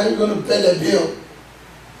 How are you going to pay the bill?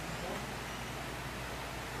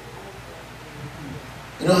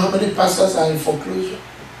 You know how many pastors are in foreclosure?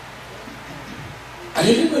 I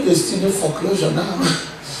didn't know they still do foreclosure now.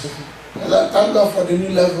 Thank God for the new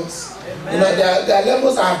levels. Amen. You know, their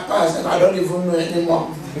levels are passed and I don't even know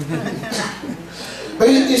anymore. But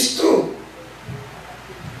it is true.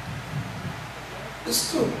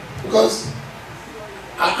 It's true. Because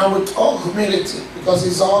and with all humility, because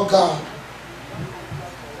it's all God.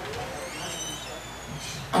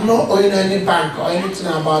 I'm not owing any bank or anything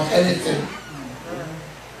about anything.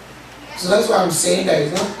 So that's why I'm saying that,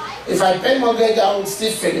 you know, if I pay mortgage, I will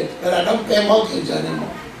still feel it, but I don't pay mortgage anymore.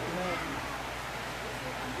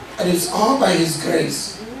 And it's all by His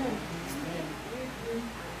grace.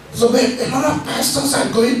 So a lot of pastors are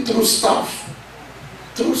going through stuff.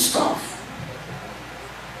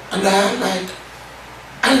 And they are like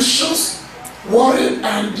anxious, worried,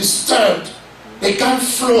 and disturbed. They can't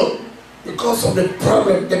flow because of the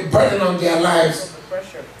problem, the burden on their lives,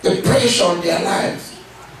 the pressure on their lives.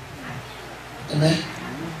 Amen.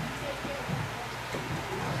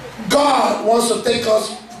 God wants to take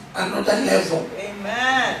us another level.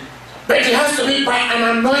 Amen. But it has to be by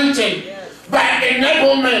an anointing, yes, by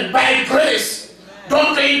enablement, by grace. Amen.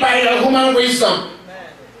 Don't do it by your human wisdom.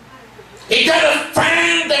 Amen. You gotta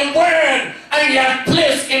find the word and your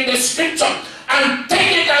place in the scripture and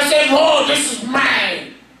take it and say, Lord, this is mine.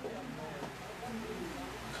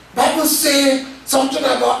 Bible says something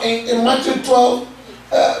about in Matthew 12,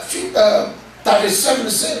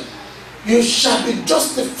 37 says, you shall be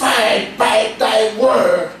justified by thy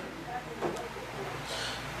word.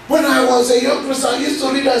 When I was a young person, I used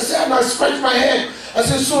to read and say, and I scratch my head. I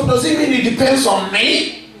said, so does it mean it depends on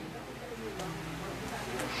me?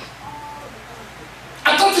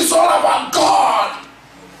 I thought it's all about God.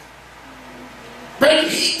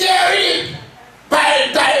 But therein,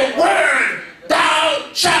 by thy word, thou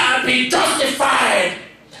shalt be justified.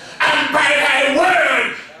 And by thy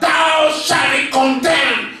word, thou shalt be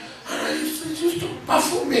condemned. And it used to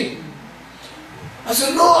baffle me. I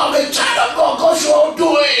said, no, I'm a child of God. God should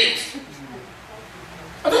do it.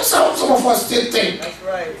 And that's how some of us still think. That's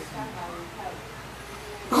right.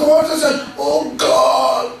 God said, oh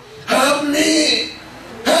God, help me.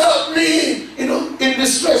 Help me. You know, in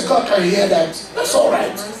distress, God can hear that. That's all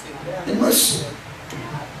right. The mercy.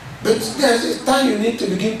 But there's a time you need to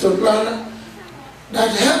begin to learn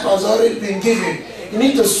that help has already been given. You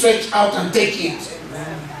need to stretch out and take it.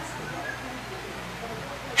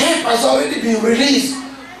 Help has already been released.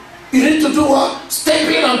 You need to do what? Step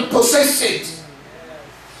in and possess it.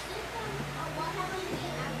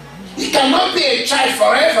 You cannot be a child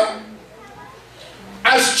forever.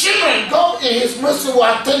 As children, God in His mercy will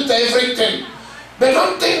attend to everything. But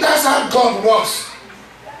don't think that's how God works.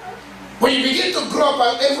 When you begin to grow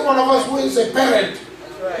up, every one of us who is a parent,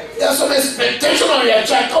 there's some expectation on your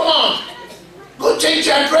child. Come on. Go change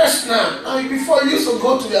your dress now. Now, before you used to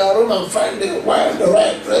go to your room and find the right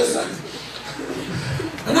dress.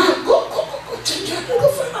 And now, go change your dress.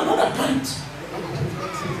 Go find another pant.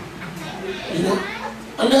 You know?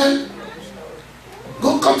 And then,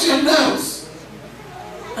 go cut your nails.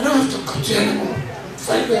 I don't have to cut you anymore.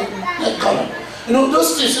 Find the neck color. You know,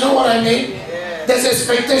 those things, you know what I mean? There's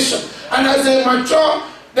expectation. And as they mature,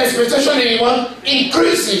 the expectation in one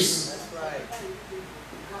increases.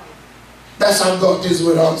 That's how God is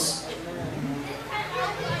with us.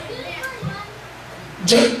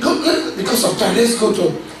 Because of time, let's go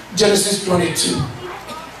to Genesis 22,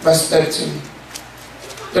 verse 13.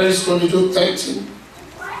 Genesis 22, 13.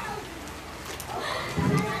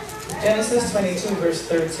 Genesis 22, verse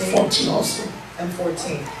 13. 14 also. And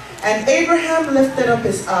 14. And Abraham lifted up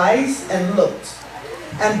his eyes and looked,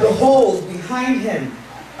 and behold, behind him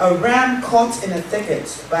a ram caught in a thicket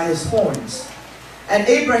by his horns. And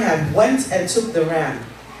Abraham went and took the ram,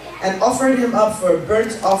 and offered him up for a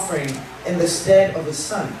burnt offering in the stead of his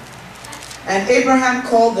son. And Abraham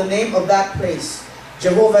called the name of that place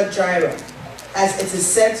Jehovah Jireh, as it is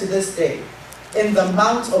said to this day, in the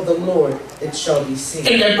mount of the Lord it shall be seen.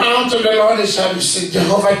 In the mount of the Lord it shall be seen,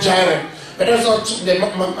 Jehovah Jireh. But that's not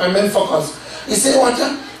my main focus. You see what?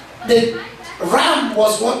 The ram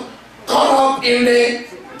was what? Caught up in the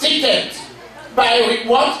ticket by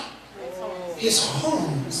what? His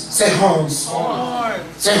horns. Say horns.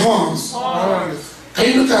 Say horns. Can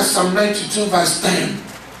you look at Psalm 92 verse 10?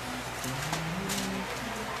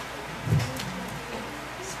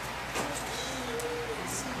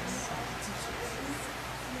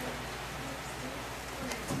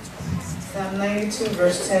 Psalm 92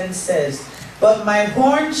 verse 10 says, "But my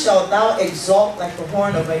horn shalt thou exalt like the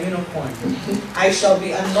horn of a unicorn. I shall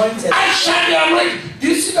be anointed." I shall be anointed. Do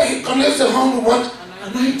you see that he connects the horn with what?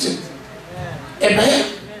 Anointed.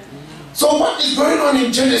 Amen. So what is going on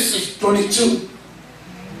in Genesis 22?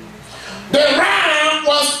 The ram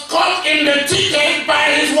was caught in the ticket by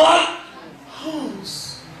his what?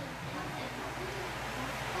 Horns.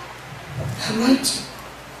 Anointed.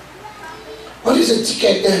 What is the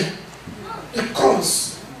ticket there? The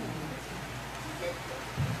cross.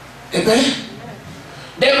 Amen.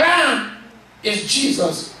 The ram is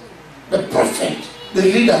Jesus, the prophet, the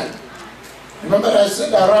leader. Remember I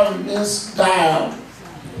said the ram means dial.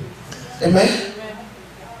 Amen.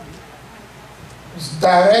 It's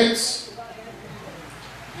direct,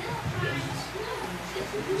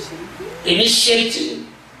 initiative,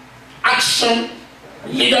 action,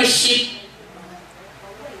 leadership.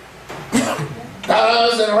 That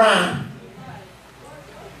was the ram.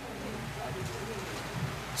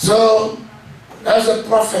 So that's a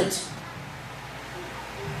prophet.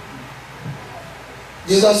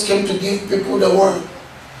 Jesus came to give people the word.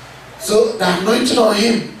 So the anointing on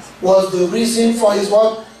him was the reason for his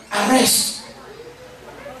what? Arrest.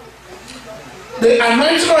 The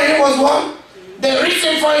anointing on him was what? The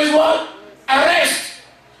reason for his what? Arrest.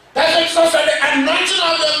 That's what Jesus said, the anointing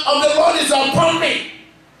of the Lord is upon me.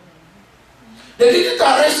 They didn't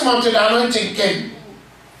arrest him until the anointing came.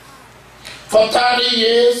 For 30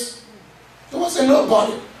 years, he was a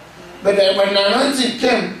nobody. But then when the anointing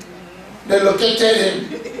came, they located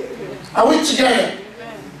him. Are we together?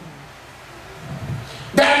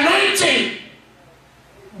 The anointing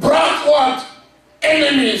brought what?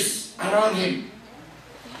 Enemies around him.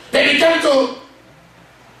 They began to,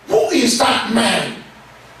 who is that man?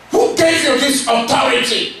 Who gave you this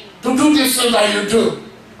authority to do this thing that you do?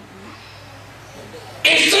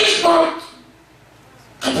 Is this not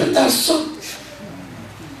carpenter's son?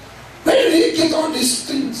 Where did he get all these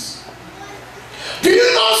things? Do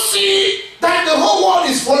you not see that the whole world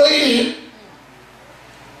is following him?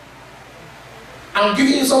 I'm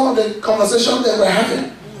giving you some of the conversations that we're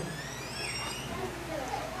having.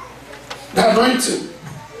 The anointing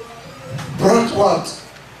brought what?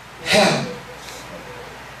 Hell.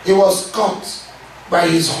 He was caught by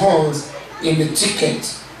his horns in the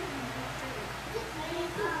ticket.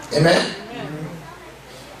 Amen?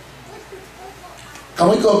 Can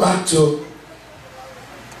we go back to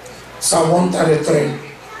Psalm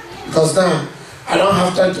 133? Because now I don't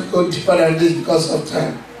have time to go deeper than this because of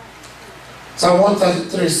time. Psalm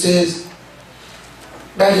 133 says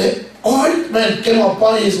that the ointment came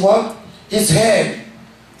upon his what? His head,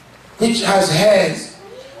 which has hairs,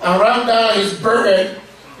 and ran down his beard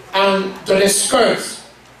and to the skirts.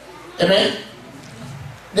 Amen?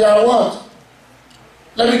 They are what?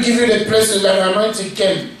 Let me give you the places that the anointing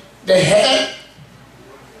came. The head,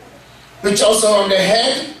 which also on the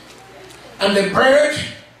head, and the beard,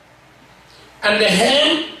 and the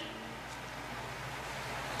hem.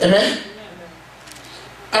 Amen?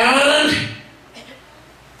 And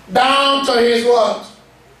down to his what?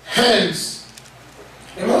 Hands.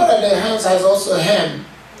 Remember that the hands has also a hem.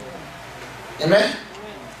 Amen?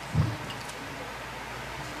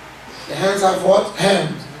 The hands have what?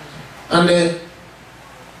 Hem. And the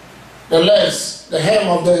legs, the hem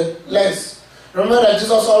of the legs. Remember that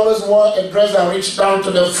Jesus always wore a dress that reached down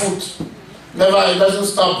to the foot. Never, it doesn't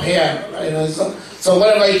stop here. You know, so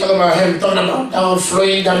whenever you talk about hem, talking about down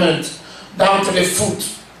flowing garment, down to the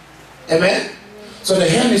foot. Amen? So the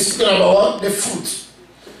hem is speaking about what? The foot.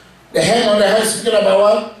 The hem on the hand is speaking about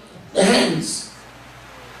what? The hands.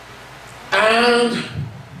 And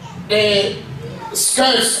the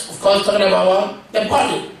skirts, of course, talking about what? The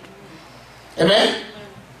body. Amen?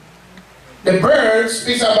 The bird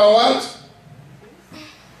speaks about what?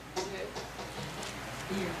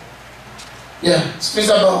 Yeah, speaks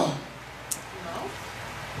about.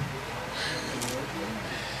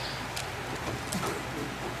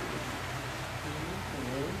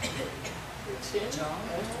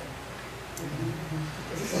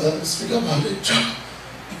 Speak about the jaw.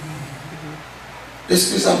 This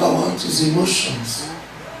speaks about what? His emotions.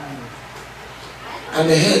 And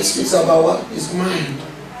the head speaks about what? His mind.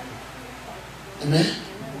 Amen?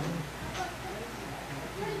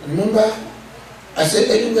 Remember, I said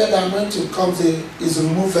anywhere that anointing comes is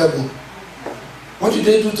immovable. What did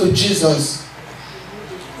they do to Jesus?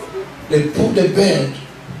 They put the beard.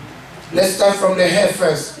 Let's start from the head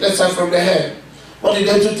first. Let's start from the head. What did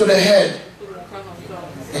they do to the head?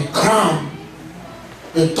 A crown.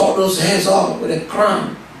 They tore those heads off with a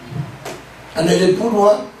crown. And then they put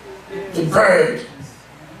what? The bird.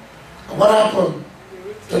 And what happened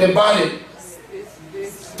to the body?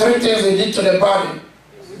 3 things they did to the body.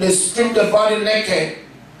 They stripped the body naked.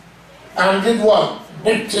 And did what?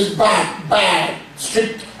 Ripped his back bad.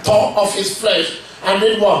 Stripped, tore off his flesh. And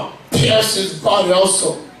did what? Pierced his body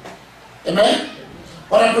also. Amen?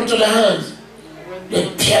 What happened to the hands? They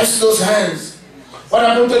pierced those hands. What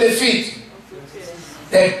happened to the feet?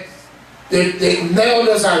 They nailed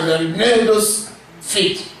those hands and nailed those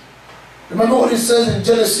feet. Remember what it says in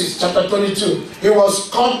Genesis chapter 22. He was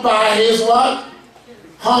caught by his what?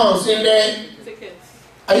 Horns in the...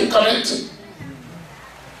 Are you connected?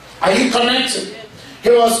 Are you connected? He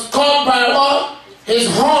was caught by what? His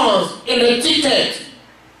horns in the ticket.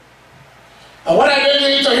 And what are they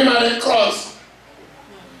doing to him at the cross?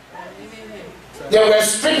 They were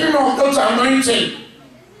stripping off those anointing.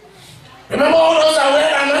 Remember all those are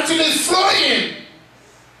where anointing is flowing.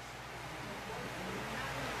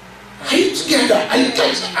 Are you together? Are you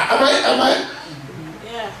catching? Am I?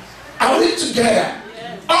 Yeah. Are we together?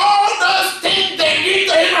 Yeah. All those things they did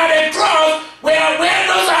to him at the cross were where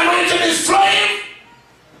those anointing is flowing.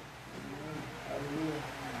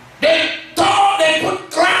 They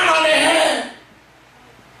put crown on the head.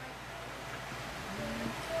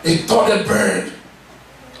 They tore the bird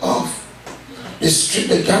off. They stripped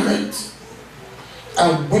the garment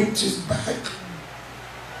and whipped his back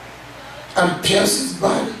and pierced his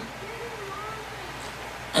body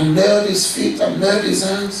and nailed his feet and nailed his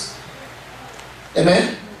hands.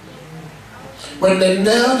 Amen? When they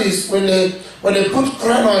nailed his, when they put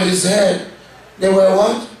crown on his head, they were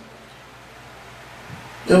what?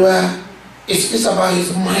 It speaks about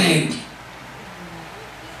his mind.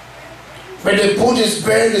 When they put his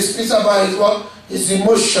beard, it speaks about his what? His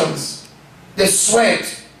emotions. The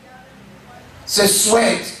sweat. It's a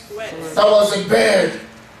sweat. That was a beard.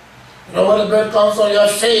 You know when the beard comes on your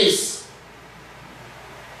face?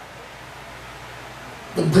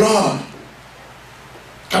 The blood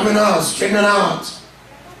coming out, streaming out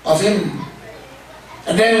of him.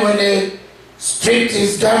 And then when they stripped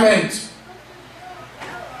his garment,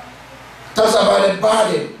 it talks about the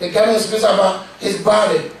body. The garment speaks about his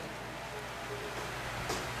body.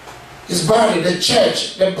 His body, the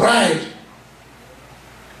church, the bride.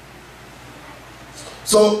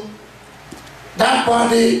 So that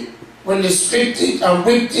body, when they stripped it and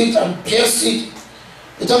whipped it and pierced it,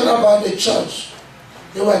 they're talking about the church.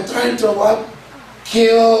 They were trying to what?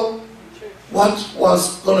 Kill what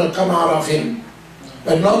was going to come out of him.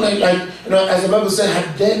 But not like, as the Bible said,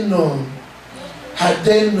 had they known,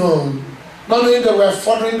 not only they were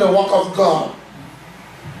following the work of God.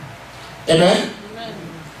 Amen?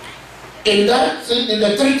 In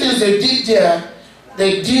the 3 things they did there,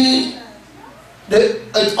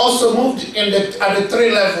 it also moved at the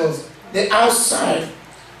 3 levels. The outside,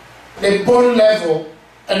 the bone level,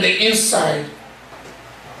 and the inside.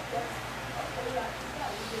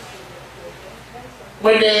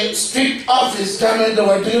 When they stripped off his garment, they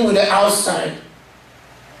were dealing with the outside.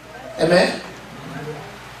 Amen?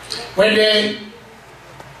 When they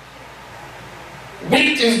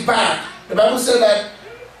whipped his back, the Bible said that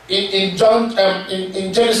in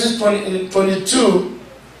Genesis 22,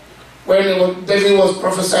 when David was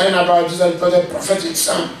prophesying about Jesus, because the prophetic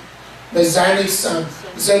son, the Zionic son,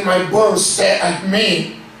 he said, "My bones stare at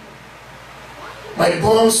me. My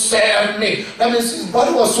bones stare at me." That means his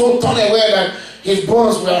body was so torn away that his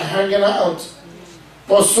bones were hanging out.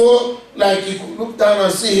 It was so like you could look down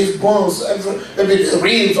and see his bones, maybe the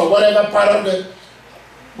ribs or whatever part of the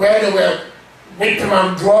where they were whipping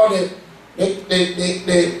and draw the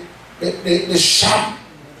sharp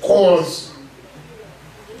cords.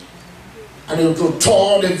 And he would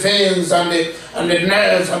tore the veins and the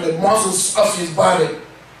nerves and the muscles of his body.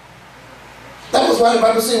 That was why the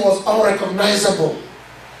Bible says it was unrecognizable.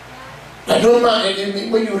 That no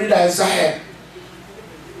man, when you read Isaiah,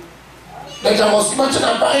 that there was nothing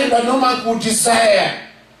about him that no man could desire.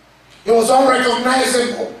 It was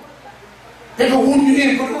unrecognizable. People who knew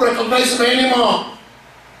him couldn't recognize him anymore.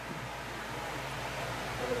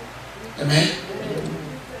 Amen.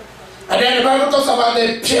 And then the Bible talks about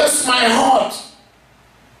they pierced my heart.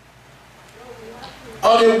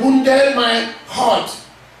 Or they wounded my heart.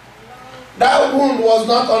 That wound was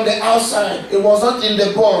not on the outside. It was not in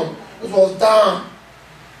the bone. It was down.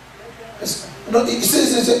 It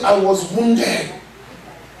says, I was wounded.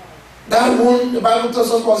 That wound, the Bible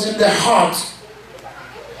tells us, was in the heart.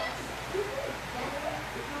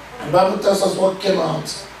 The Bible tells us what came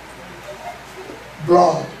out.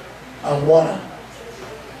 Blood and water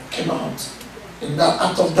came out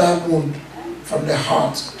out of that wound from the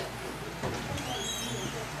heart.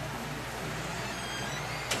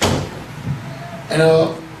 You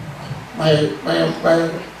know, my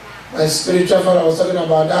spiritual father was talking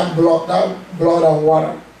about that blood and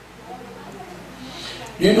water.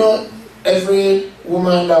 You know, every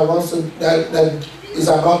woman that is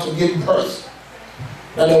about to give birth,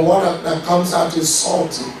 that the water that comes out is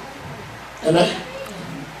salty. And I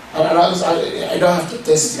don't have to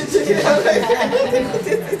taste it.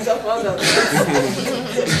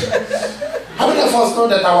 How many of us know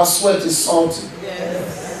that our sweat is salty?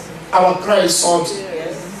 Yes. Our cry is salty.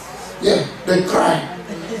 Yes. Yeah, they cry.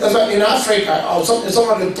 That's why in Africa, or in some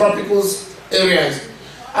of the tropical areas,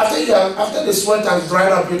 after the sweat has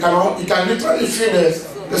dried up, you can literally feel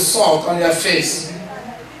the salt on your face.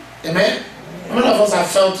 Amen? How many of us have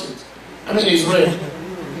felt it? I mean, it's real.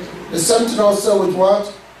 The same thing also with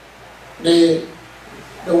what? The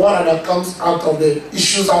water that comes out of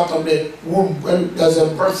issues out of the womb when there's a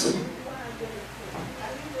person.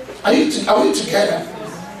 Are we together?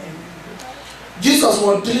 Jesus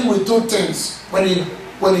was dealing with two things when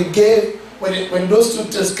those two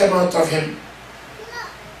things came out of him.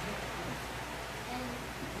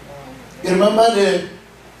 You remember the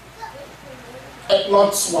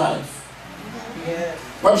Lot's wife? Yes.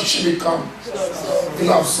 What did she become?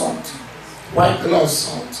 Pillar of salt. White pillar of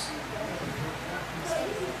salt.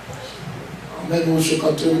 Maybe we should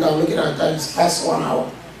continue without looking at time. It's past 1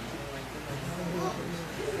 hour.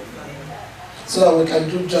 So that we can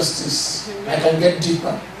do justice. I can get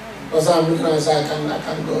deeper. Because I'm looking at it, I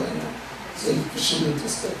can go. So she need to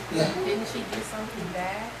stay. Yeah. Didn't she do something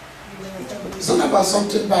bad? It's not about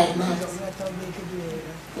something bad now.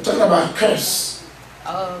 We're talking about curse.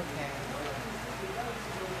 Oh,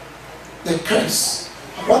 okay. The curse.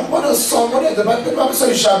 What is salt? What is the Bible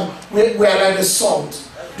says we are like the salt.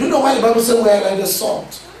 Do you know why the Bible says we are like the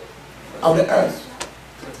salt of the earth?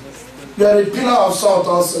 You are a pillar of salt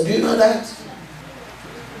also. Do you know that?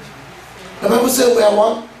 The Bible says we are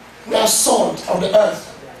what? We are salt of the earth.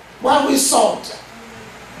 Why are we salt?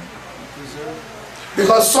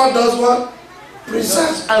 Because salt does what?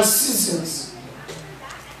 Preserves and seasons.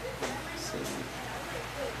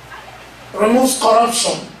 Removes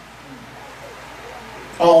corruption.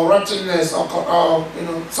 Or rottenness, or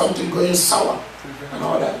something going sour and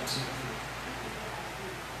all that.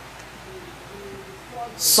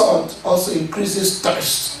 Salt also increases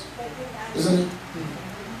thirst, isn't it?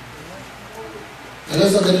 And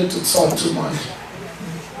let's not get into salt too much.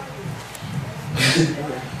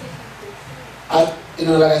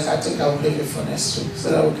 Like I said, I think I'll leave it for next week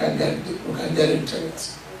so that we can get into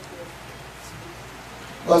it.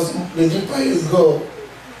 Because the deeper you go.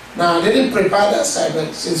 Now, I didn't prepare that side,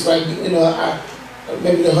 but since maybe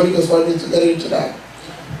the Holy Ghost wanted to get into that.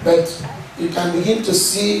 But you can begin to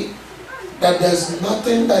see that there's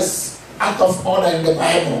nothing that's out of order in the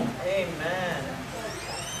Bible. Amen.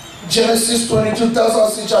 Genesis 22 tells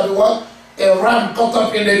us it shall be what? A ram caught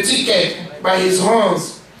up in the thicket by his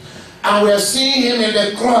horns. And we are seeing him at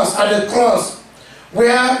the cross,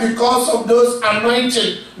 where because of those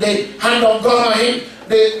anointing, the hand of God on him,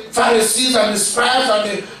 the Pharisees and the scribes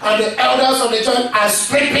and the elders of the church are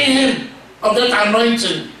stripping him of that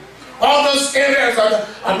anointing. All those areas of the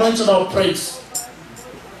anointing operates.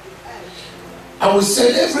 And we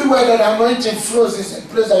said everywhere that anointing flows is a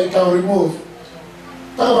place that you can remove.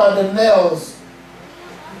 Talk about the nails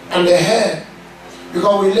and the hair.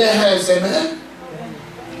 Because we lay hands, amen?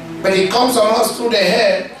 But it comes on us through the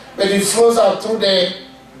hair, but it flows out through the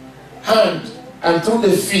hand and through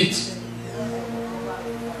the feet.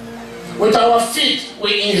 With our feet,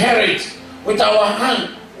 we inherit. With our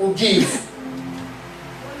hand, we give.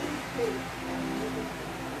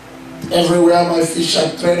 Everywhere my feet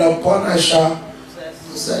shall tread upon, I shall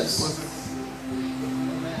possess.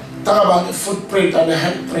 Talk about the footprint and the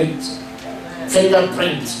handprint,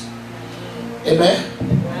 fingerprint. Amen?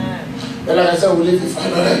 But like I said, we'll leave it for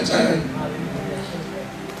another time.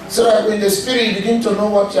 So that when the Spirit, you begin to know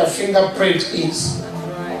what your fingerprint is.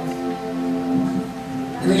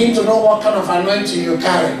 You begin to know what kind of anointing you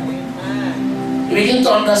carry. You begin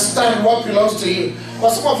to understand what belongs to you.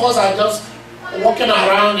 Because some of us are just walking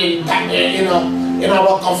around in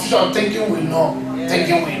our confusion, thinking we know.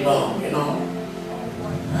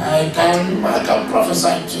 I can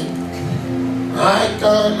prophesy too. I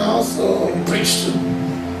can also preach too.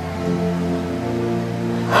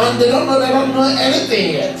 And they don't know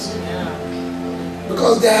anything yet.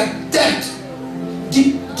 Because they are depth.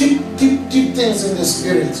 Deep things in the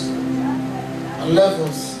spirit and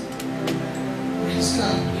levels. Praise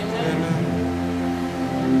God. Amen.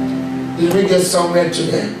 Did we get somewhere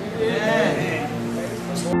today?